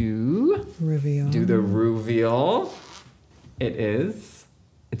going to... Reveal. Do the reveal. It's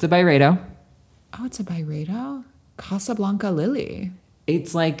a Byredo. Oh, it's a Byredo? Casablanca Lily.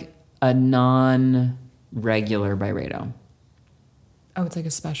 It's like a non-regular Byredo. Oh, it's like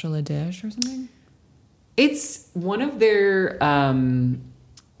a special edition or something? It's one of their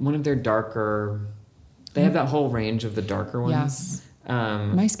darker... They have that whole range of the darker ones. Yes.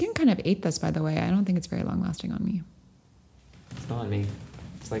 My skin kind of ate this, by the way. I don't think it's very long lasting on me. It's not on me.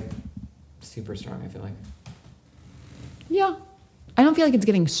 It's like super strong, I feel like. Yeah. I don't feel like it's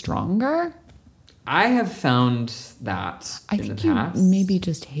getting stronger. I have found that I think you maybe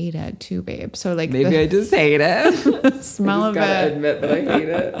just hate it too, babe. So like maybe I just hate it. Smell of it. I just gotta admit that I hate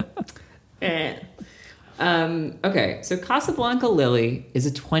it. Okay, so Casablanca Lily is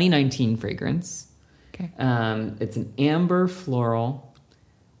a 2019 fragrance. Okay. It's an amber floral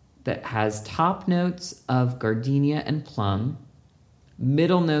that has top notes of gardenia and plum.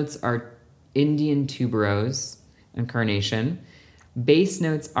 Middle notes are Indian tuberose and carnation. Base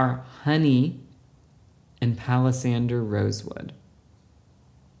notes are honey and palisander rosewood.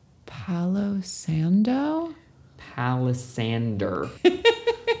 Palo Santo? Palisander.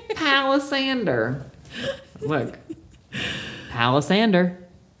 Palisander. Look. Palisander.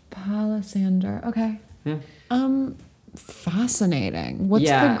 Palisander. Okay. Yeah. Fascinating. What's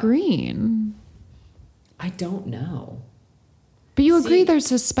Yeah. the green? I don't know. But you See- agree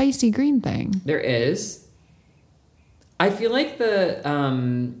there's a spicy green thing. There is. I feel like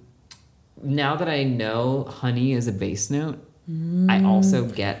now that I know honey is a base note, I also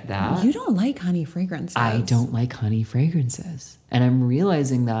get that. You don't like honey fragrances. I don't like honey fragrances. And I'm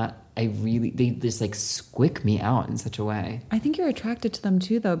realizing that they just like squick me out in such a way. I think you're attracted to them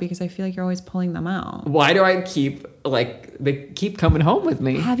too, though, because I feel like you're always pulling them out. Why do I they keep coming home with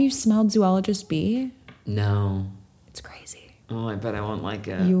me? Have you smelled Zoologist Bee? No. It's crazy. Oh, I bet I won't like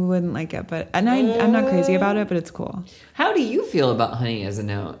it. You wouldn't like it, I'm not crazy about it, but it's cool. How do you feel about honey as a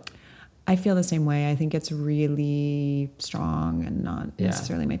note? I feel the same way. I think it's really strong and not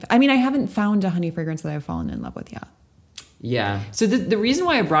necessarily my. I mean, I haven't found a honey fragrance that I've fallen in love with yet. Yeah. So the reason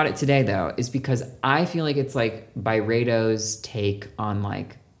why I brought it today, though, is because I feel like it's like Byredo's take on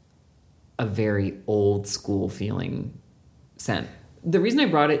like a very old school feeling scent. The reason I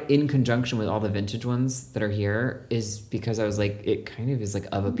brought it in conjunction with all the vintage ones that are here is because I was like, it kind of is like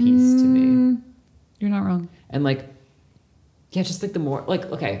of a piece to me. You're not wrong. And like, yeah, just like the more, like,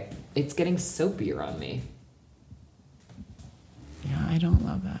 okay, it's getting soapier on me. Yeah, I don't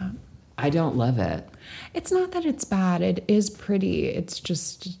love that. I don't love it. It's not that it's bad. It is pretty. It's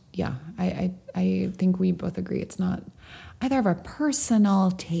just, yeah, I think we both agree it's not either of our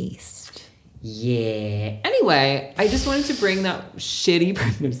personal taste. Yeah. Anyway, I just wanted to bring that shitty.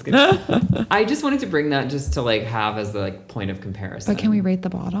 No, just kidding. I just wanted to bring that just to like have as the like point of comparison. But can we rate the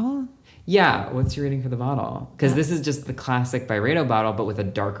bottle? Yeah. What's your rating for the bottle? Because this is just the classic Byredo bottle, but with a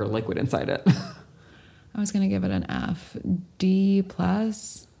darker liquid inside it. I was gonna give it an F. D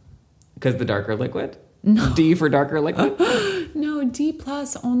plus. Because the darker liquid? No. D for darker liquid? No, D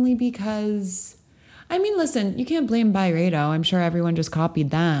plus only because. I mean, listen, you can't blame Byredo. I'm sure everyone just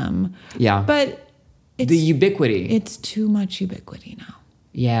copied them. Yeah. But it's, the ubiquity. It's too much ubiquity now.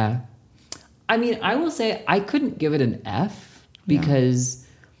 Yeah. I mean, I will say I couldn't give it an F because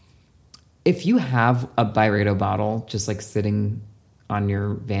if you have a Byredo bottle just like sitting on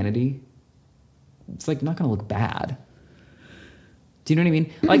your vanity, it's like not going to look bad. Do you know what I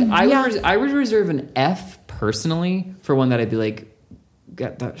mean? Like I would reserve an F personally for one that I'd be like,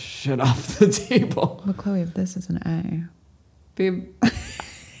 get that shit off the table. Well, Chloe, if this is an A. Babe,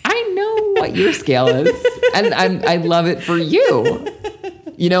 I know what your scale is, and I love it for you.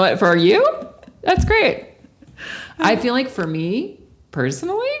 You know what? For you, that's great. I feel like for me,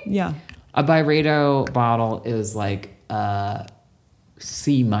 personally, a Byredo bottle is like a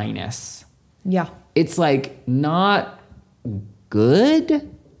C minus. Yeah. It's like not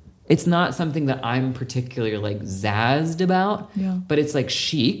good. It's not something that I'm particularly like zazzed about, but it's like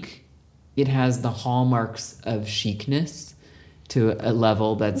chic. It has the hallmarks of chicness to a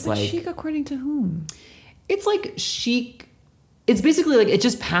level that's like chic according to whom? It's like chic. It's basically like it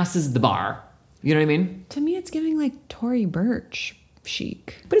just passes the bar. You know what I mean? To me, it's giving like Tory Burch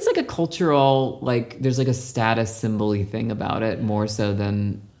chic. But it's like a cultural, like there's like a status symbol-y thing about it more so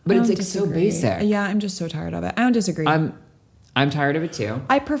than. But it's like so basic. Yeah, I'm just so tired of it. I don't disagree. I'm tired of it too.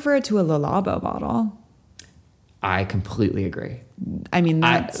 I prefer it to a Le Labo bottle. I completely agree. I mean,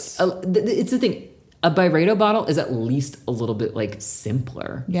 that's... it's the thing. A Byredo bottle is at least a little bit like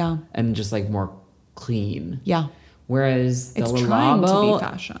simpler. Yeah. And just like more clean. Yeah. Whereas the it's Le trying Labo, to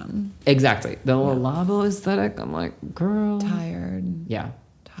be fashion. Exactly. The Le Labo aesthetic, I'm like, girl. Tired. Yeah.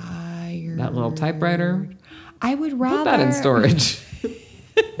 Tired. That little typewriter. I would rather... Put that in storage.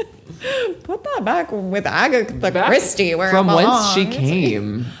 Put that back with Agatha Christie where from it whence she belongs.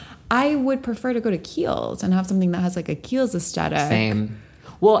 came. I would prefer to go to Kiehl's and have something that has like a Kiehl's aesthetic. Same.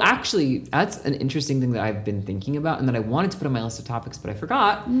 Well, actually, that's an interesting thing that I've been thinking about and that I wanted to put on my list of topics, but I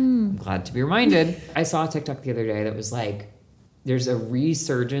forgot. I'm glad to be reminded. I saw a TikTok the other day that was like, there's a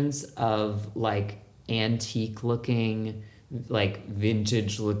resurgence of like antique looking, like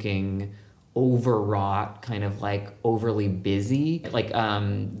vintage looking, overwrought, kind of like overly busy, like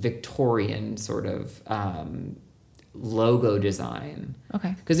Victorian sort of logo design.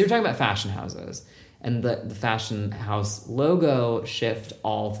 Okay. Because they were talking about fashion houses and the fashion house logo shift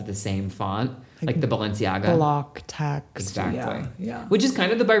all to the same font. like the Balenciaga. Block text. Exactly. Yeah. Which is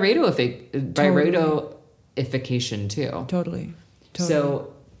kind of the Byredo-ification too. Totally.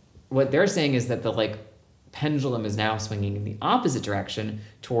 So what they're saying is that the like pendulum is now swinging in the opposite direction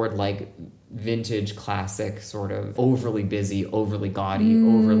toward like vintage classic, sort of overly busy, overly gaudy,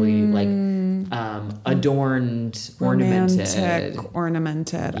 overly like adorned, ornamented.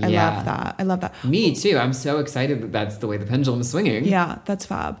 Yeah. I love that. Me too. I'm so excited that that's the way the pendulum is swinging. Yeah, that's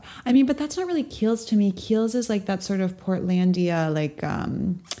fab. I mean, but that's not really Kiehl's to me. Kiehl's is like that sort of Portlandia, like.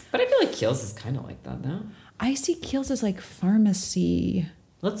 But I feel like Kiehl's is kind of like that, no? I see Kiehl's as like pharmacy.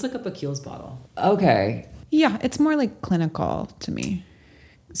 Let's look up a Kiehl's bottle. Okay. Yeah, it's more like clinical to me.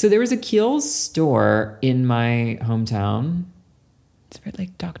 So there was a Kiehl's store in my hometown. It's a bit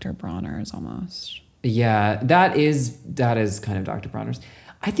like Dr. Bronner's almost. Yeah, that is kind of Dr. Bronner's.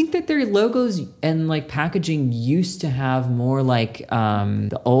 I think that their logos and like packaging used to have more like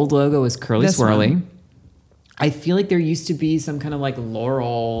the old logo was curly swirly. One. I feel like there used to be some kind of like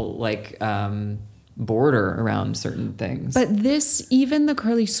laurel like border around certain things. But this, even the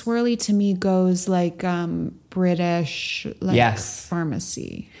curly swirly to me goes like British like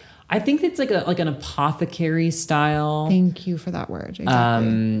pharmacy. I think it's like an apothecary style. Thank you for that word.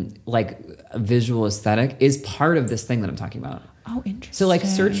 Exactly. Like a visual aesthetic is part of this thing that I'm talking about. Oh, interesting. So like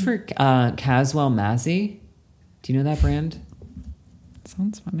search for Caswell Massey. Do you know that brand?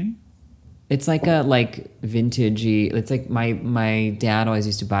 Sounds funny. It's like a like vintagey. It's like my dad always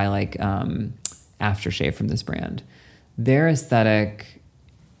used to buy like aftershave from this brand. Their aesthetic,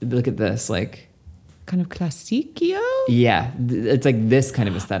 look at this, like kind of classicio. Yeah, it's like this kind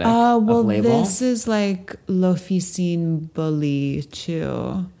of aesthetic. Oh, well, of label. This is like L'Officine Bully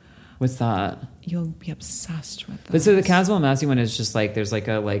too. What's that? You'll be obsessed with this. But so the Caswell Massey one is just like there's like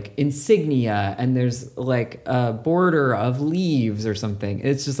a like insignia and there's like a border of leaves or something.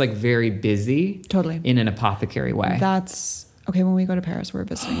 It's just like very busy. Totally. In an apothecary way. That's okay. When we go to Paris, we're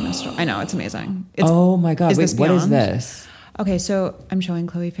visiting this store. I know, it's amazing. Oh my God. Wait, what is this? Okay, so I'm showing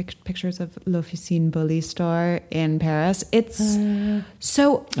Chloe pictures of L'Officine Bully store in Paris. It's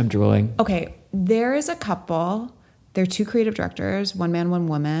so... I'm drooling. Okay, there is a couple. They're two creative directors, one man, one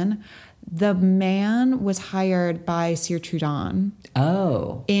woman. The man was hired by Sir Trudon.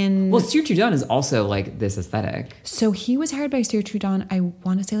 Oh. Well, Sir Trudon is also like this aesthetic. So he was hired by Sir Trudon, I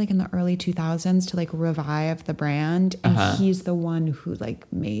want to say like in the early 2000s to like revive the brand. And he's the one who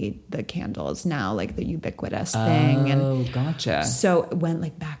like made the candles now, like the ubiquitous thing. Oh, gotcha. So it went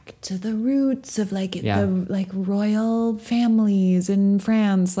like back to the roots of like the like royal families in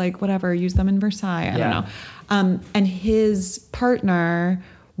France, like whatever, use them in Versailles. I don't know. And his partner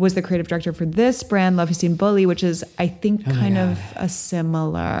was the creative director for this brand, L'Officine Bully, which is, I think, kind of a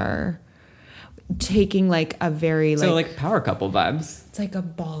similar, taking like a very like... So like power couple vibes. It's like a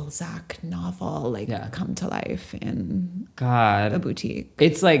Balzac novel, like come to life in a boutique.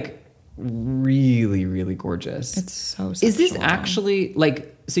 It's like really, really gorgeous. It's so sexual. Is this actually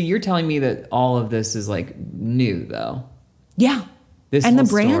like, so you're telling me that all of this is like new though? Yeah. And the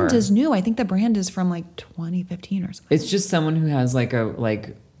brand is new. I think the brand is from like 2015 or something. It's just someone who has like a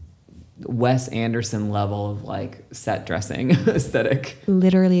like Wes Anderson level of like set dressing aesthetic.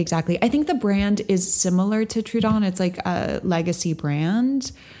 Literally, exactly. I think the brand is similar to Trudon. It's like a legacy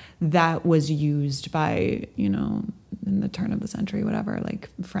brand that was used by, you know, in the turn of the century, whatever, like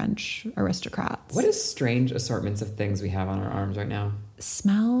French aristocrats. What is strange assortments of things we have on our arms right now?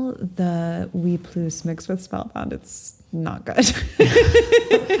 Smell the Oui Plus mixed with Spellbound. It's not good.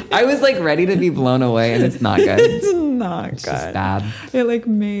 I was like ready to be blown away and it's not good. It's not good. It's just bad. It like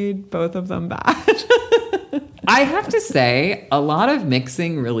made both of them bad. I have to say, a lot of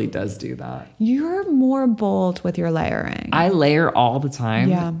mixing really does do that. You're more bold with your layering. I layer all the time.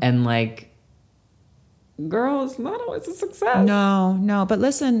 Yeah. And like, girl, it's not always a success. No. But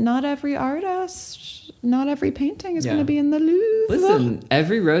listen, not every artist, not every painting is going to be in the Louvre. Listen,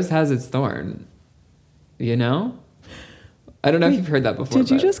 every rose has its thorn. You know? I don't know if you've heard that before.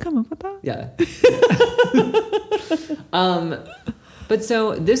 Did you just come up with that? Yeah. But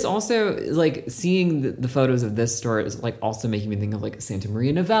so this also, like, seeing the photos of this store is like also making me think of like Santa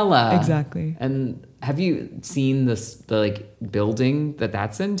Maria Novella. Exactly. And have you seen the like building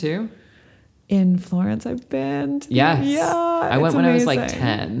that's in too? In Florence, I've been. Yes. Yeah. I went when I was like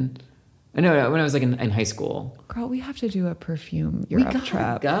 10. No, when I was like in high school. Girl, we have to do a perfume Europe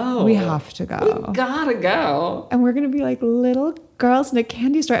trip. Go. We have to go. We gotta go. And we're gonna be like little girls in a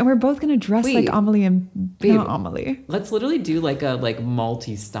candy store, and we're both gonna dress like Amelie and Amelie. Let's literally do like a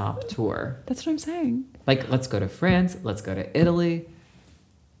multi-stop tour. That's what I'm saying. Like, let's go to France. Let's go to Italy.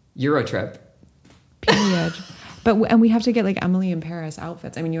 Euro trip. Period. And we have to get like Emily in Paris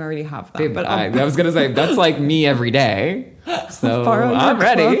outfits. I mean, you already have them. Babe, but I was gonna say that's like me every day. So I'm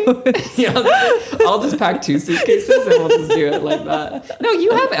ready. I'll just pack 2 suitcases and we'll just do it like that. No,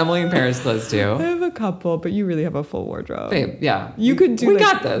 you have Emily in Paris clothes too. I have a couple, but you really have a full wardrobe. Babe, yeah. You could do. We like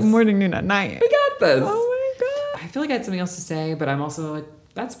got this. Morning, noon, at night. We got this. Oh my god. I feel like I had something else to say, but I'm also like,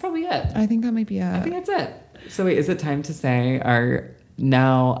 that's probably it. I think that might be it. I think that's it. So wait, is it time to say our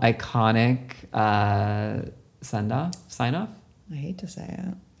now iconic sign off? I hate to say it.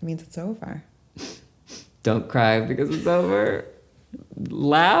 It means it's over. Don't cry because it's over.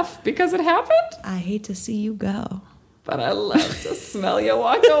 Laugh because it happened. I hate to see you go. But I love to smell you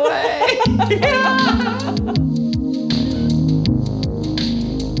walk away. Yeah.